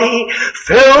his body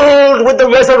filled with the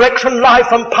resurrection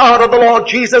life and power of the Lord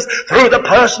Jesus through the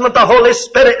person of the Holy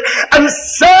Spirit. And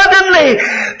suddenly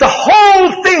the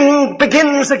whole thing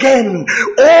begins again.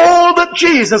 All that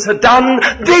Jesus had done,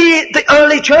 the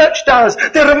early church done.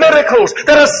 There are miracles,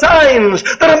 there are signs,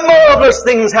 there are marvelous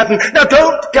things happen. Now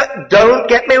don't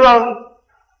get me wrong.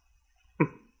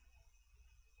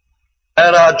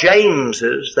 There are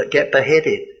Jameses that get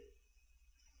beheaded,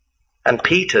 and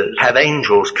Peters have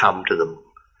angels come to them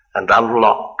and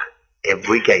unlock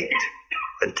every gate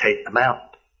and take them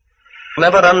out. I'll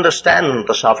never understand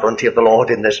the sovereignty of the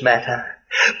Lord in this matter.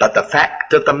 But the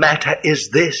fact of the matter is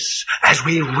this, as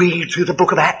we read through the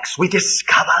book of Acts, we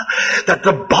discover that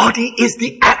the body is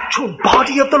the actual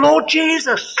body of the Lord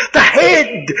Jesus. The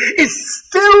head is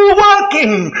still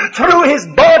working through his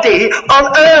body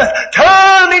on earth,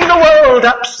 turning the world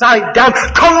upside upside down,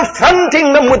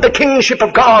 confronting them with the kingship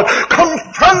of God,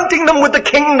 confronting them with the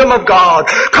kingdom of God,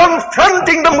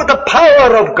 confronting them with the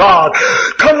power of God,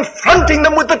 confronting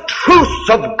them with the truth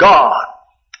of God.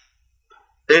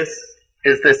 This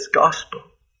is this gospel.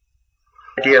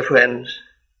 Dear friends,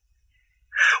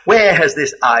 where has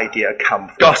this idea come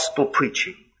from? Gospel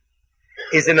preaching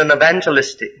is in an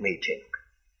evangelistic meeting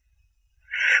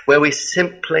where we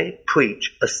simply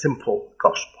preach a simple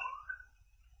gospel.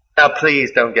 Now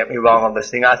please don't get me wrong on this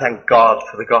thing. I thank God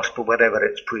for the gospel wherever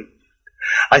it's preached.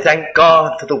 I thank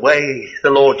God for the way the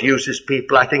Lord uses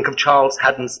people. I think of Charles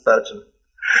Haddon Spurgeon,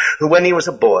 who when he was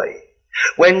a boy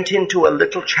went into a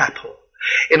little chapel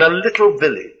in a little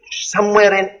village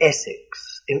somewhere in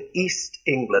Essex, in East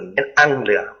England, in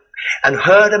Anglia, and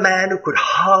heard a man who could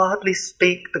hardly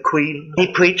speak the Queen.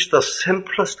 He preached the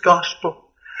simplest gospel.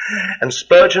 And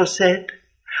Spurgeon said,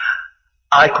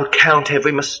 I could count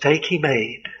every mistake he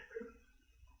made.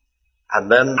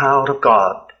 And then the power of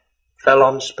God fell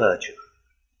on Spurgeon,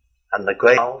 and the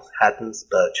great Charles Haddon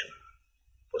Spurgeon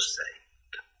was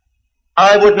saved.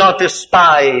 I would not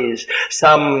despise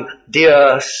some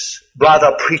dear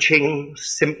brother preaching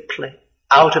simply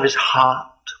out of his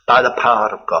heart by the power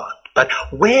of God. But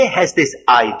where has this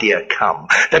idea come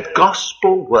that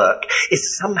gospel work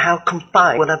is somehow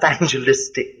confined to an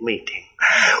evangelistic meeting?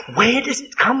 Where does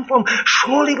it come from?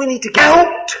 Surely we need to get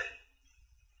out.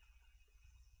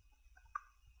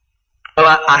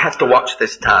 Well, I have to watch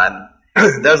this time.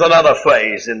 There's another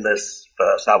phrase in this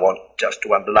verse I want just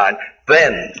to underline.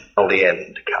 Then shall the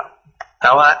end come.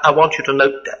 Now I want you to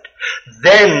note that.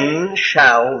 Then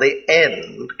shall the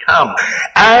end come.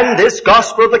 And this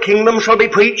gospel of the kingdom shall be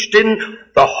preached in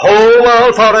the whole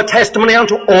world for a testimony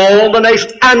unto all the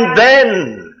nations. And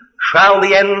then shall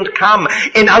the end come.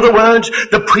 In other words,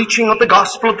 the preaching of the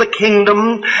gospel of the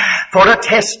kingdom for a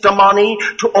testimony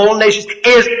to all nations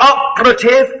is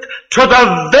operative to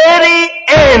the very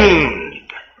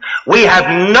end. We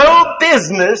have no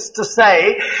business to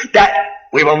say that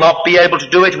we will not be able to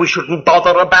do it. We shouldn't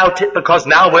bother about it because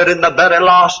now we're in the very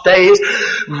last days.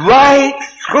 Right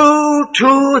through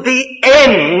to the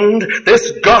end,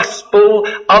 this gospel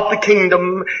of the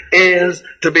kingdom is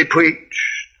to be preached.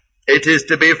 It is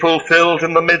to be fulfilled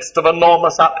in the midst of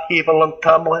enormous upheaval and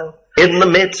turmoil, in the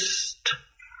midst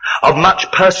of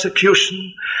much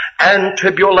persecution and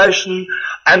tribulation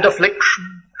and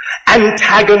affliction,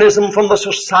 antagonism from the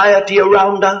society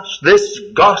around us. This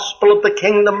gospel of the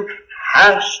kingdom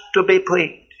has to be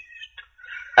preached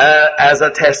as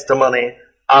a testimony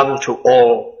unto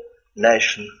all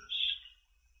nations.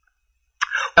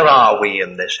 Where are we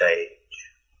in this age?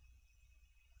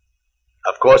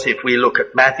 Of course, if we look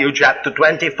at Matthew chapter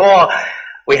 24,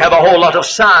 we have a whole lot of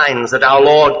signs that our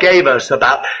Lord gave us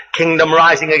about kingdom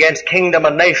rising against kingdom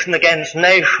and nation against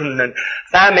nation, and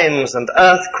famines and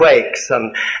earthquakes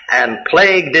and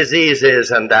plague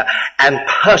diseases and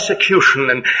persecution.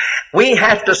 And we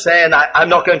have to say, and I'm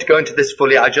not going to go into this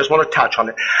fully, I just want to touch on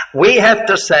it. We have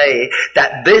to say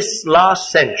that this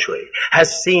last century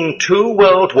has seen 2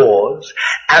 world wars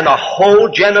and a whole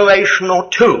generation or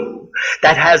 2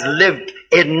 that has lived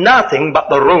in nothing but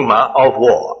the rumor of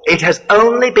war. It has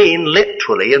only been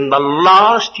literally in the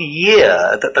last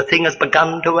year that the thing has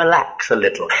begun to relax a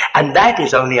little. And that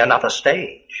is only another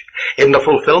stage in the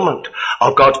fulfillment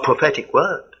of God's prophetic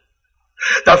word.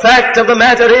 The fact of the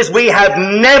matter is we have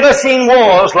never seen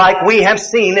wars like we have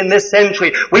seen in this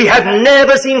century. We have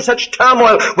never seen such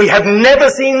turmoil. We have never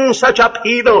seen such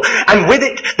upheaval. And with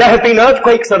it, there have been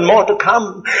earthquakes and more to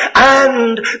come.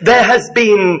 And there has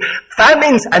been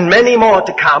famines and many more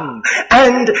to come.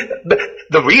 And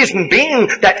the reason being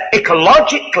that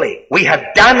ecologically we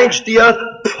have damaged the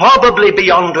earth probably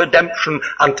beyond redemption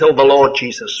until the Lord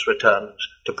Jesus returns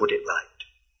to put it right.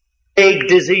 Plague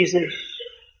diseases.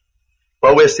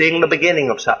 Well, we're seeing the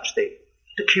beginning of such things.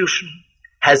 Persecution.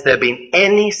 Has there been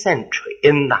any century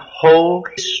in the whole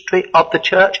history of the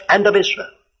church and of Israel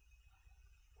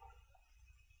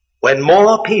when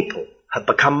more people have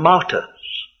become martyrs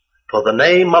for the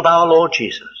name of our Lord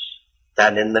Jesus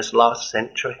than in this last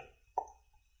century?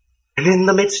 And in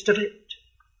the midst of it,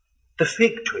 the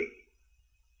fig tree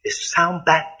is sown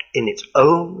back in its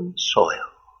own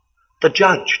soil. The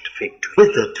judged fig tree,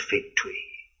 withered fig tree.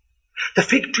 The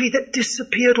fig tree that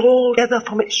disappeared altogether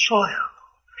from its soil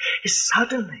is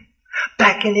suddenly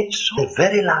back in its soil,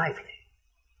 very lively.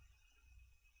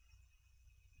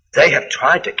 They have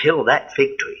tried to kill that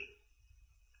fig tree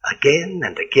again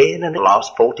and again in the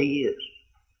last 40 years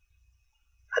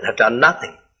and have done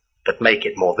nothing but make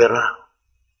it more virile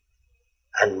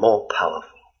and more powerful.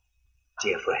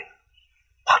 Dear friend,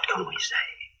 what can we say?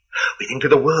 We think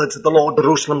of the words of the Lord,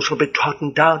 Jerusalem shall be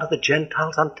trodden down of the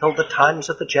Gentiles until the times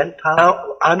of the Gentiles.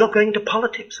 Now, I'm not going into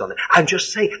politics on it. I'm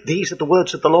just saying these are the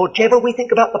words of the Lord. Whatever we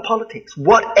think about the politics,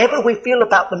 whatever we feel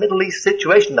about the Middle East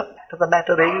situation, the fact of the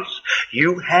matter is,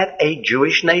 you have a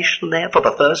Jewish nation there for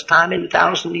the first time in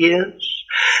 1,000 years.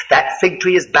 That fig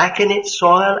tree is back in its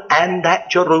soil, and that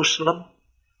Jerusalem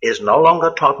is no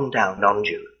longer trodden down on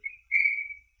Jews.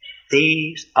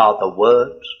 These are the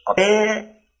words of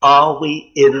where are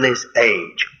we in this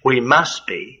age? We must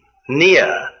be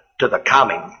near to the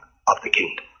coming of the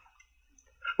kingdom.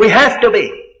 We have to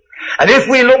be. And if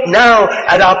we look now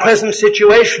at our present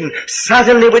situation,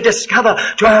 suddenly we discover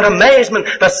to our amazement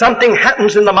that something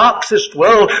happens in the Marxist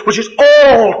world which is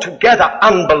altogether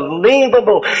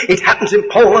unbelievable. It happens in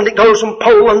Poland, it goes from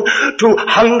Poland to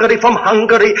Hungary, from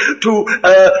Hungary to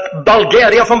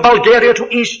Bulgaria, from Bulgaria to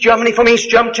East Germany, from East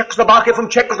Germany, Czechoslovakia, from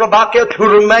Czechoslovakia to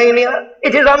Romania.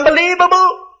 It is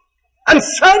unbelievable. And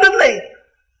suddenly,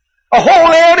 a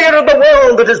whole area of the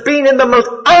world that has been in the most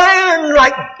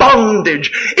iron-like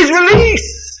bondage is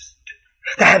released.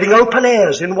 They're having open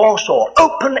airs in Warsaw,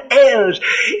 open airs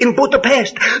in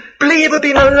Budapest. Believers have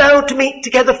been allowed to meet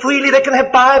together freely. They can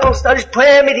have Bible studies,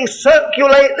 prayer meetings,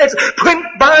 circulate, let's print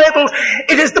Bibles.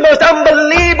 It is the most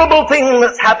unbelievable thing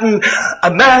that's happened.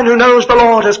 A man who knows the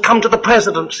Lord has come to the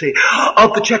presidency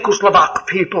of the Czechoslovak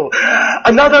people.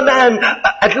 Another man,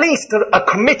 at least a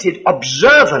committed,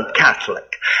 observant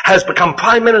Catholic, has become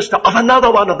prime minister of another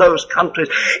one of those countries.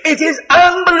 It is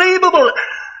unbelievable.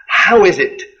 How is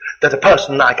it that a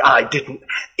person like I didn't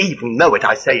even know it?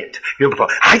 I say it, before.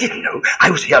 I didn't know. I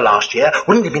was here last year.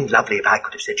 Wouldn't it have been lovely if I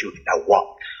could have said to you, now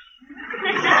what?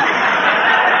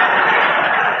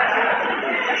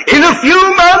 In a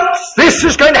few months, this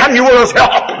is going to happen. You will say,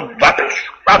 oh,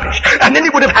 rubbish. And then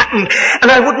it would have happened.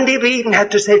 And I wouldn't have even had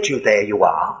to say to you, there you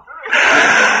are.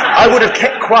 I would have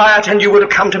kept quiet and you would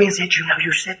have come to me and said, you know,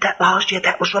 you said that last year.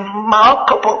 That was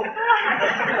remarkable.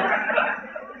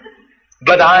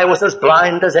 But I was as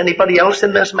blind as anybody else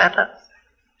in this matter.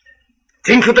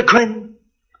 Think of the Kremlin.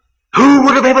 Who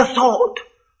would have ever thought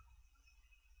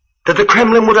that the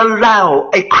Kremlin would allow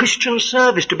a Christian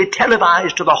service to be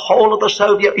televised to the whole of the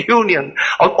Soviet Union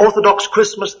on Orthodox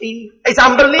Christmas Eve? It's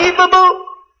unbelievable.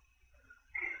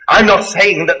 I'm not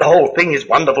saying that the whole thing is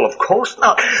wonderful, of course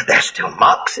not. There's still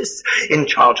Marxists in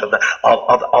charge of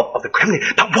the Kremlin.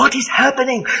 But what is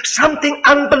happening? Something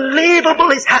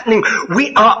unbelievable is happening.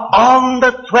 We are on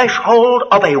the threshold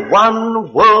of a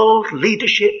one world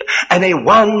leadership and a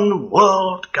one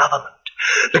world government.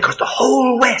 Because the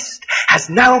whole West has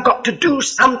now got to do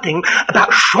something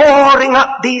about shoring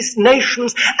up these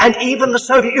nations and even the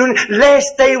Soviet Union,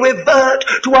 lest they revert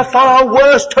to a far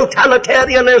worse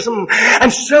totalitarianism.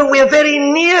 And so we're very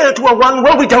near to a one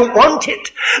world. We don't want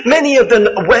it. Many of the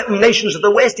nations of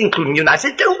the West, including the United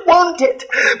States, don't want it.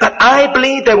 But I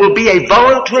believe there will be a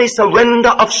voluntary surrender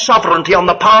of sovereignty on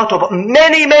the part of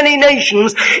many, many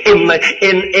nations in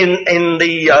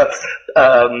the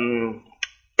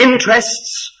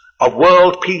interests of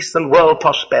world peace and world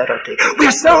prosperity. We're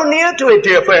so near to it,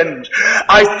 dear friends.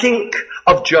 I think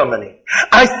of Germany.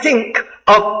 I think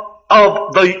of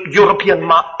the European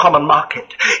common market.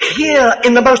 Here,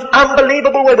 in the most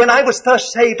unbelievable way, when I was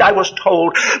first saved, I was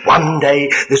told one day,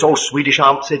 this old Swedish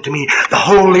aunt said to me, the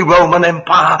Holy Roman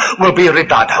Empire will be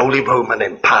revived. Holy Roman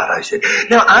Empire, I said.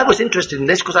 Now, I was interested in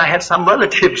this because I had some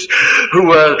relatives who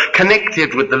were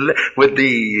connected with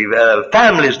the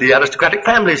families, the aristocratic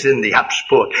families in the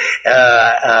Habsburg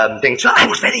thing. So I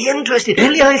was very interested.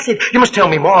 Really, I said, you must tell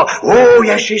me more. Oh,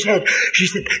 yes, she said,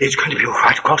 it's going to be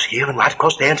right across here and right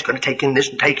across there, and it's going to take in this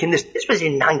and take in this. This was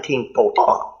in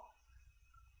 1944.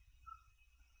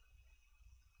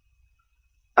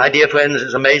 My dear friends,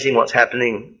 it's amazing what's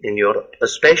happening in Europe,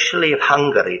 especially if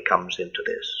Hungary comes into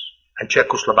this, and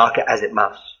Czechoslovakia as it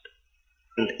must,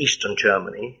 and Eastern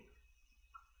Germany,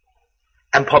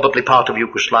 and probably part of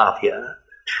Yugoslavia,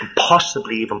 and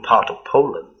possibly even part of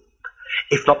Poland.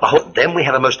 If not the whole, then we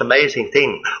have a most amazing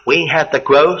thing. We have the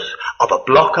growth of a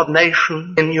block of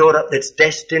nations in Europe that's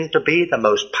destined to be the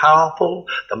most powerful,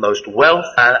 the most wealth,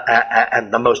 and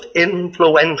the most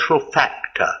influential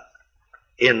factor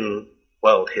in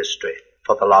world history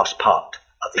for the last part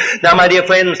of it. Now, my dear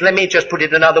friends, let me just put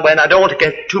it another way, and I don't want to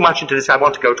get too much into this. I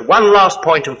want to go to one last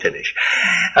point and finish.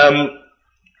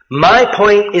 My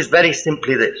point is very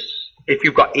simply this. If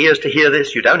you've got ears to hear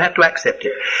this, you don't have to accept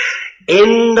it.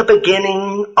 In the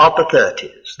beginning of the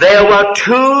 30s, there were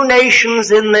two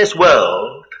nations in this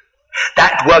world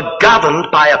that were governed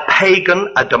by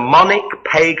a demonic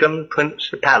pagan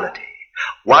principality.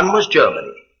 One was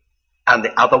Germany, and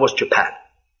the other was Japan.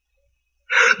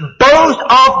 Both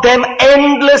of them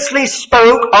endlessly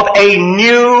spoke of a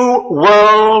new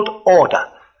world order.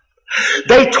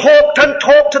 They talked and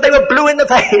talked till they were blue in the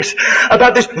face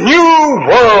about this new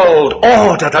world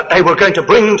order that they were going to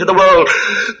bring to the world.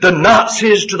 The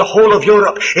Nazis to the whole of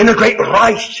Europe in a great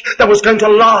Reich that was going to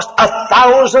last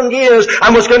 1,000 years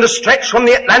and was going to stretch from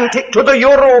the Atlantic to the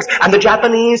Urals, and the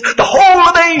Japanese, the whole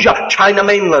of Asia, China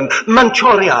mainland,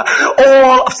 Manchuria,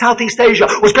 all of Southeast Asia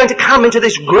was going to come into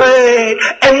this great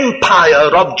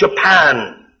empire of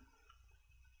Japan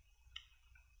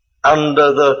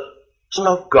under the Son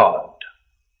of God.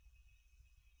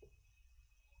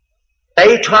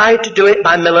 They tried to do it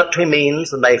by military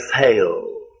means and they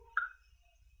failed.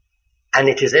 And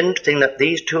it is interesting that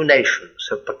these two nations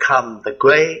have become the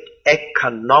great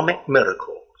economic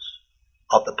miracles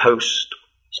of the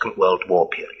post-Second World War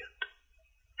period.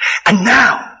 And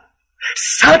now,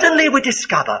 suddenly we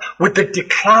discover, with the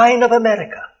decline of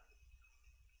America,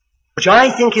 which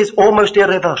I think is almost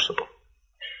irreversible,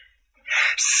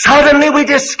 suddenly we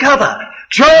discover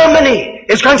Germany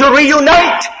is going to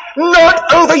reunite,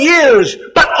 not over years,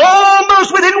 but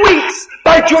almost within weeks,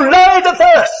 by July the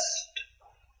 1st,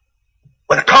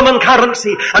 with a common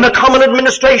currency and a common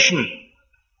administration.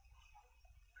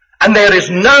 And there is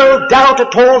no doubt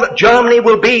at all that Germany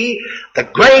will be the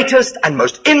greatest and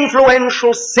most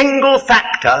influential single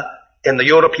factor in the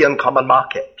European common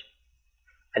market.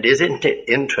 And isn't it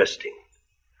interesting?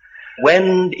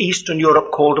 When Eastern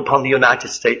Europe called upon the United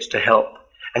States to help,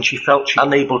 and she felt she was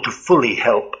unable to fully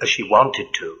help as she wanted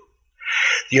to,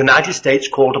 the United States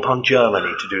called upon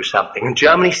Germany to do something. And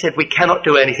Germany said, we cannot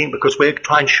do anything because we're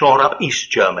trying to shore up East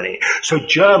Germany. So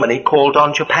Germany called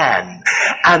on Japan.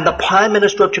 And the Prime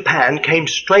Minister of Japan came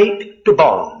straight to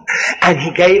Bonn. And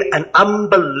he gave an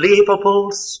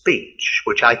unbelievable speech,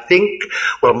 which I think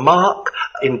will mark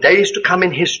in days to come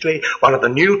in history one of the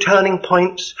new turning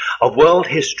points of world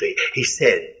history. He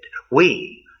said,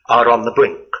 we are on the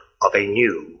brink of a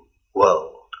new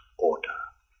world order.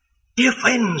 Dear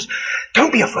friends,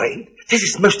 don't be afraid. This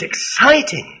is most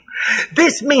exciting.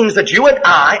 This means that you and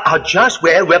I are just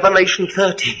where Revelation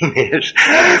 13 is.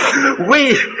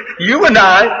 You and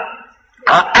I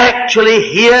are actually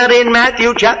here in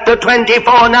Matthew chapter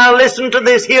 24. Now listen to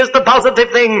this. Here's the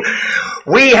positive thing.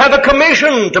 We have a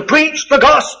commission to preach the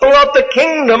gospel of the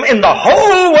kingdom in the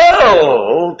whole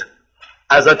world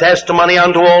as a testimony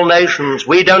unto all nations.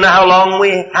 We don't know how long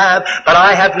we have, but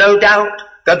I have no doubt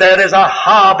that there is a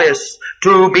harvest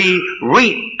to be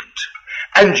reaped,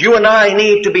 and you and I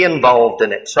need to be involved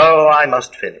in it. So I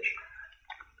must finish.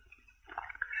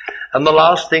 And the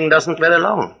last thing doesn't very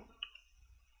long.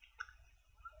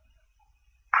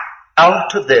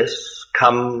 Out of this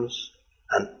comes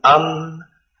an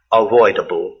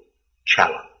unavoidable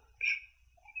challenge.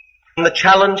 And the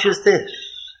challenge is this: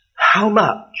 how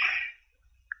much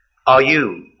are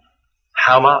you,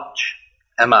 how much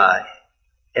am I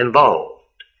involved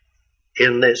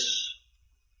in this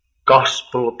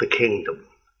gospel of the kingdom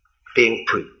being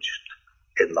preached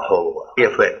in the whole world?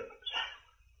 Dear friends,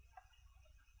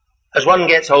 as one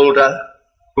gets older,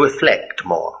 reflect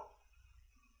more.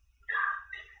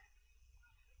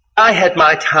 I had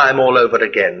my time all over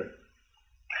again.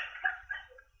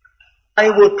 I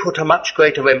would put a much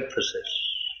greater emphasis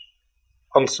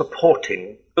on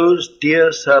supporting those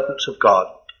dear servants of God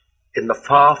in the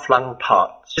far-flung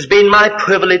parts. It has been my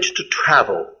privilege to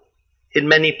travel in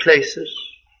many places.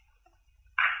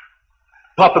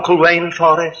 Tropical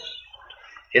rainforests,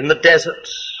 in the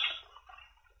deserts.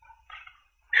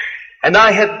 And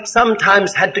I have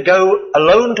sometimes had to go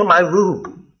alone to my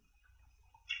room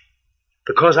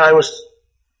because I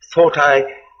thought I,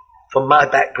 from my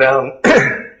background,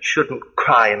 shouldn't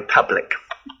cry in public.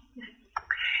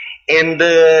 And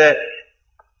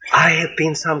I have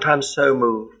been sometimes so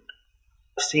moved.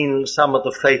 I've seen some of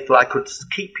the faithful. I could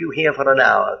keep you here for an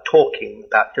hour talking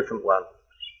about different ones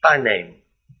by name.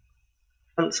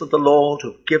 Servants of the Lord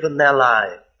who've given their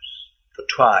lives for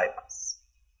tribes,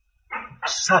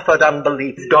 suffered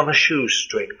unbelief on a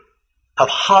shoestring, have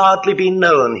hardly been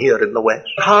known here in the West,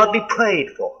 hardly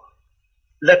prayed for,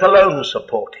 let alone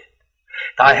supported.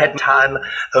 If I had time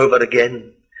over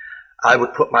again, I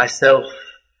would put myself,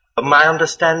 of my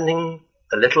understanding,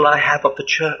 the little I have of the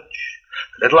church,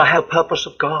 the little I have of the purpose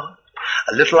of God,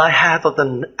 a little I have of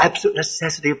the absolute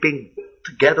necessity of being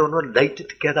together and related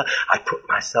together, I put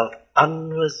myself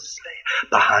unresistingly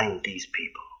behind these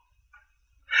people.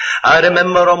 I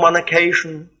remember on one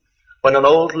occasion when an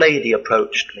old lady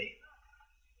approached me,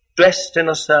 dressed in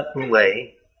a certain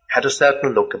way, had a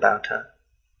certain look about her.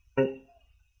 And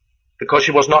because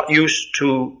she was not used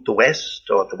to the West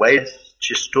or the West,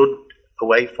 she stood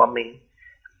away from me,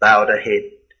 bowed her head.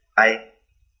 I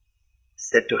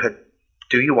said to her,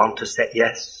 do you want to say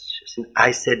yes?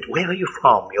 I said, where are you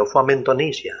from? You're from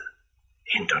Indonesia.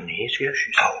 Indonesia?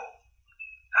 She said, oh,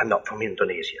 I'm not from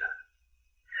Indonesia.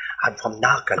 I'm from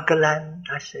Nagaland,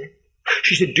 I said.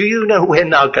 She said, do you know where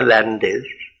Nagaland is?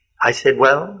 I said,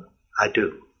 well, I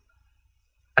do.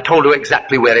 I told her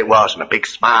exactly where it was, and a big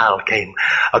smile came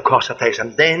across her face.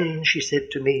 And then she said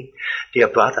to me, dear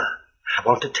brother, I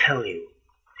want to tell you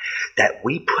that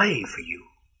we pray for you.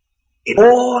 In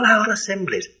all our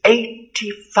assemblies,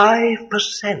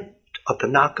 85% of the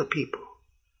Naga people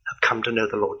have come to know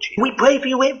the Lord Jesus. We pray for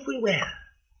you everywhere.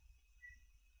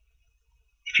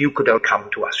 If you could all come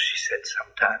to us, she said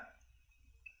sometime.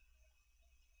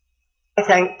 I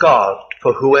thank God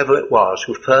for whoever it was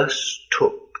who first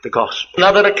took the gospel.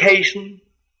 Another occasion,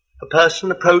 a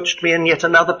person approached me in yet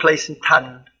another place in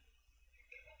Thailand.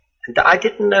 And I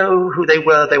didn't know who they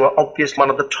were. They were obviously one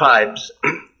of the tribes.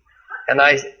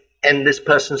 And this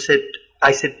person said,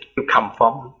 I said, you come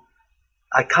from?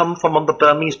 I come from on the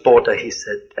Burmese border, he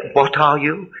said. What are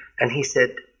you? And he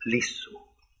said, Lisu.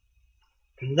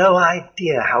 No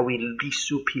idea how we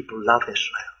Lisu people love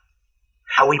Israel.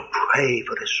 How we pray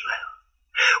for Israel.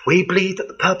 We believe that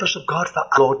the purpose of God for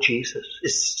our Lord Jesus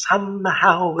is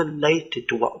somehow related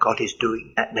to what God is doing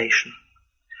in that nation.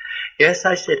 Yes,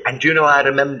 I said, and you know, I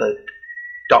remembered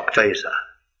Dr. Asa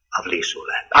of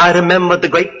Lisuland. I remembered the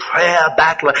great prayer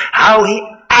battle, how he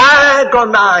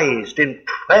agonized in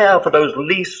prayer for those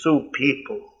Lisu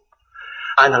people.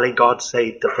 Finally, God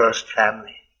saved the first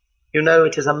family. You know,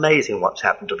 it is amazing what's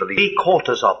happened to the Lisu.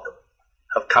 3/4 of them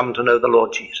have come to know the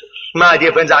Lord Jesus. My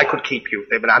dear friends, I could keep you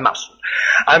there, but I mustn't.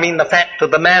 I mean, the fact of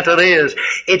the matter is,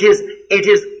 it is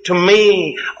to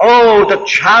me, the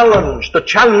challenge.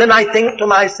 Then I think to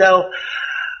myself,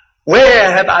 where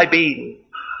have I been?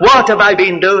 What have I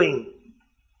been doing?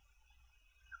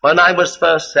 When I was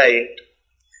first saved,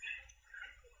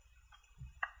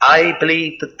 I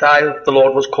believed that the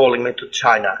Lord was calling me to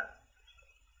China.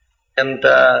 And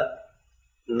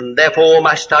therefore all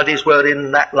my studies were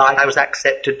in that line. I was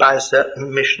accepted by a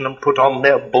certain mission and put on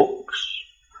their books.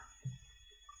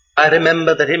 I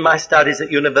remember that in my studies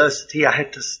at university I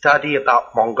had to study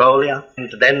about Mongolia, and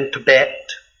then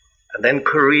Tibet, and then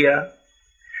Korea,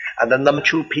 and then the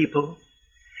Manchu people.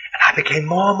 And I became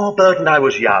more and more burdened. I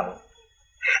was young.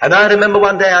 And I remember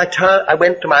one day I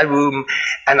went to my room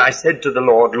and I said to the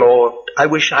Lord, Lord, I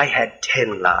wish I had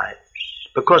 10 lives,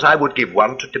 because I would give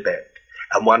one to Tibet,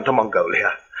 and one to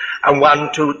Mongolia, and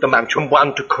one to the Manchu, and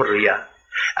one to Korea,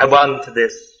 and one to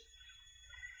this.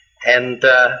 And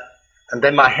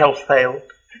then my health failed,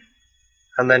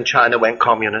 and then China went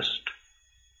communist.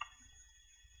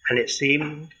 And it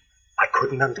seemed I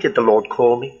couldn't understand. Did the Lord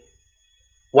call me?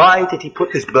 Why did he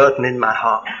put this burden in my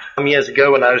heart? Some years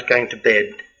ago when I was going to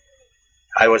bed,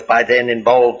 I was by then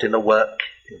involved in the work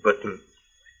in Britain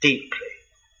deeply.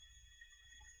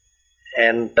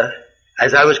 And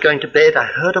as I was going to bed, I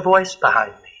heard a voice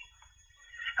behind me.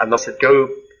 And I said, go,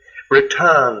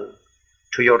 return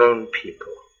to your own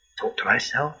people. I thought to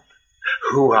myself,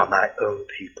 who are my own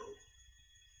people?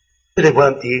 They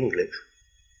weren't the English.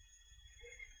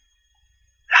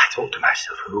 I thought to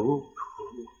myself, who?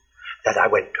 That I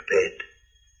went to bed.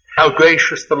 How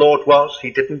gracious the Lord was, he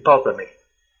didn't bother me.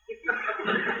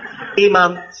 3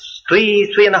 months,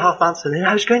 3.5 months, and then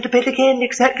I was going to bed again,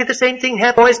 exactly the same thing.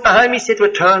 A voice behind me said,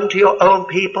 return to your own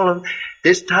people. And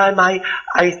this time I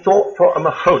thought for a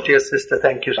moment, oh dear sister,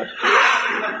 thank you.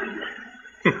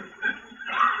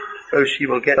 So she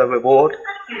will get a reward.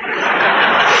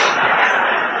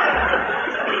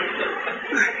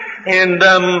 And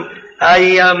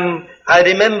I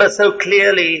remember so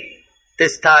clearly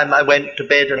this time I went to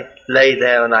bed and lay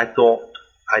there and I thought,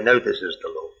 I know this is the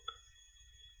Lord.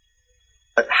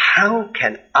 But how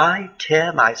can I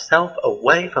tear myself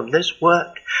away from this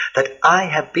work that I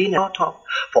have been out of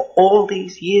for all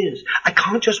these years? I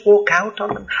can't just walk out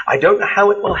on them. I don't know how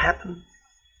it will happen.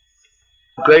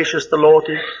 How gracious the Lord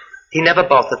is. He never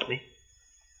bothered me.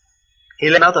 He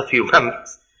let another few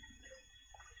months.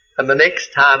 And the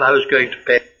next time I was going to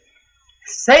bed,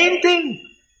 same thing.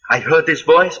 I heard this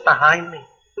voice behind me.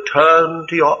 Turn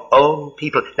to your own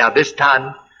people. Now this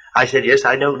time I said, yes,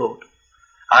 I know, Lord.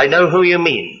 I know who you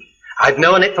mean. I've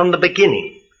known it from the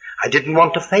beginning. I didn't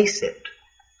want to face it.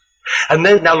 And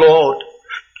then, now Lord,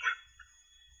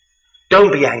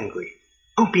 don't be angry.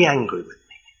 Don't be angry with me.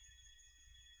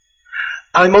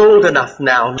 I'm old enough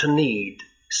now to need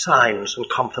signs and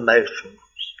confirmations.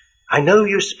 I know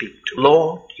you speak to.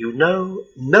 Lord, you know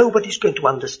nobody's going to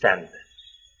understand this.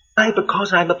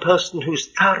 Because I'm a person who's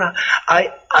thorough,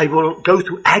 I will go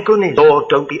through agony. Lord,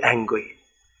 don't be angry.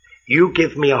 you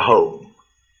give me a home,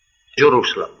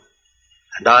 Jerusalem,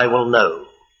 and I will know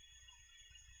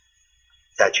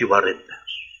that you are in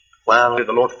this. Well,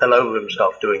 the Lord fell over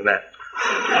himself doing that.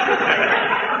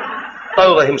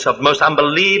 Over himself. The most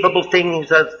unbelievable things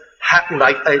that happened.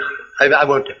 I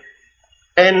won't do.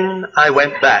 Then I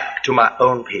went back to my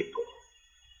own people.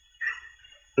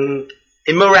 And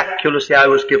miraculously I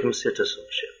was given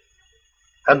citizenship.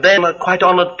 And then a quite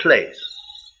honored place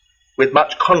with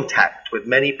much contact with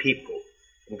many people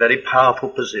in very powerful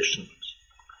positions.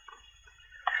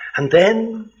 And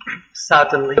then,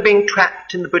 suddenly, being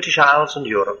trapped in the British Isles and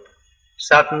Europe,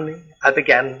 suddenly I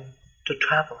began to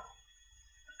travel.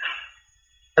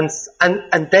 And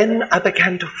then I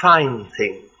began to find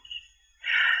things.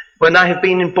 When I have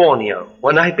been in Borneo,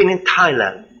 when I have been in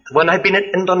Thailand, when I've been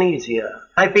in Indonesia,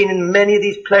 I've been in many of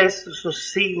these places and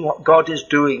seen what God is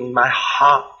doing. My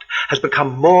heart has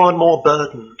become more and more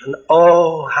burdened. And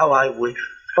oh, how I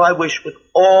wish with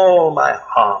all my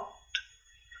heart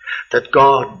that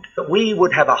we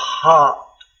would have a heart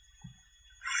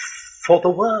for the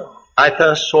world. I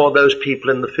first saw those people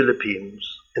in the Philippines,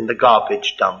 in the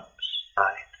garbage dumps.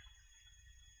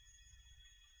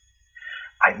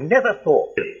 I never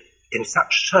thought in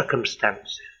such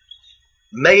circumstances,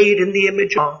 made in the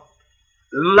image of God,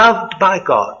 loved by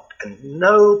God, and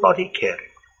nobody caring.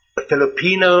 The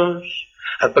Filipinos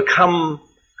have become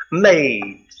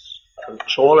maids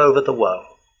all over the world.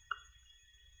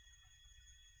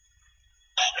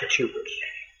 Prostitutes.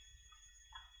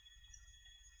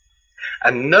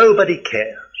 And nobody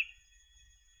cares.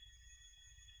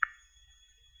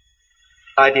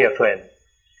 My dear friend,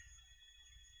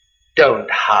 don't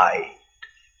hide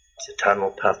its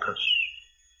eternal purpose.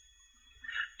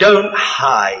 Don't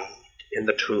hide in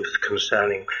the truth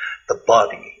concerning the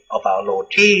body of our Lord.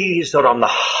 These are on the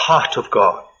heart of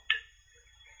God.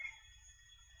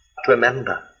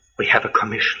 Remember, we have a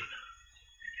commission.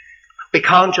 We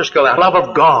can't just go out. The love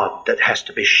of God that has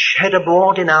to be shed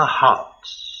abroad in our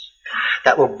hearts,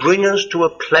 that will bring us to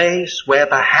a place where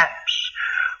perhaps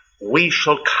we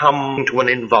shall come to an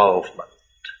involvement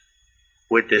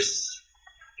with this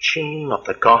preaching of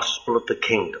the gospel of the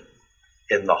kingdom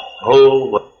in the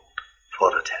whole world for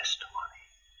a testimony.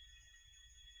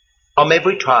 From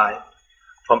every tribe,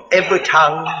 from every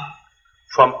tongue,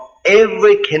 from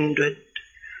every kindred,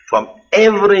 from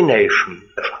every nation,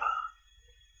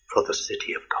 for the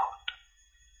city of God.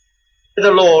 May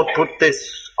the Lord put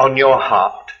this on your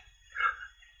heart.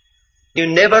 You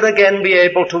never again be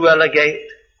able to relegate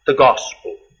the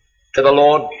gospel. May the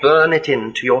Lord burn it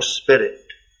into your spirit,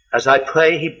 as I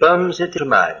pray he burns it into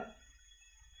mine,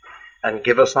 and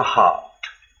give us a heart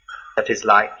that is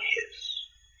like his.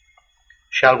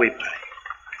 Shall we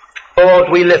pray? Lord,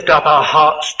 we lift up our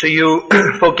hearts to you.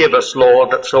 Forgive us,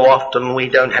 Lord, that so often we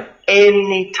don't have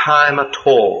any time at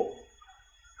all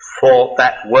for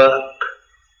that work,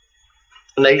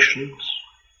 the nations.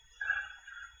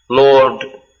 Lord,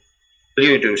 will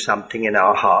you do something in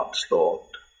our hearts, Lord?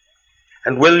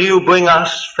 And will you bring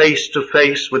us face to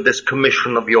face with this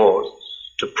commission of yours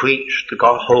to preach the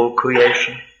whole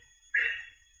creation?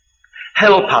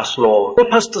 Help us, Lord.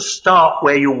 Help us to start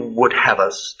where you would have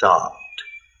us start,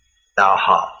 our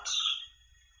hearts.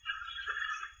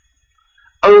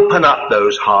 Open up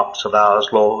those hearts of ours,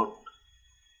 Lord,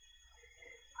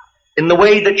 in the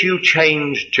way that you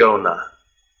changed Jonah,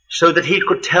 so that he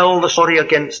could tell the story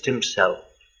against himself.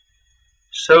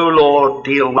 So, Lord,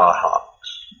 deal with our hearts,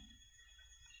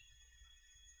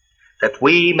 that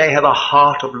we may have a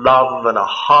heart of love and a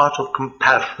heart of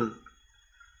compassion,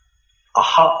 a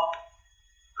heart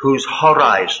whose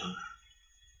horizon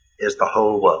is the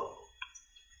whole world.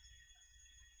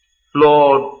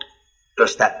 Lord, give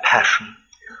us that passion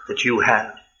that you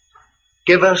have.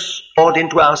 Give us, Lord,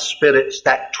 into our spirits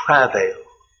that travail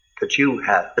that you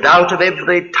have, that out of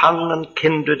every tongue and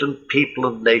kindred and people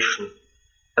and nation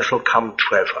there shall come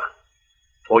treasure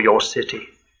for your city.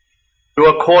 You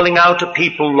are calling out a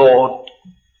people, Lord.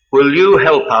 Will you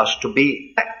help us to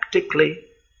be practically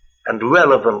and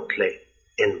relevantly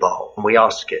involved? And we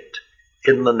ask it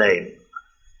in the name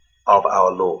of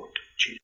our Lord.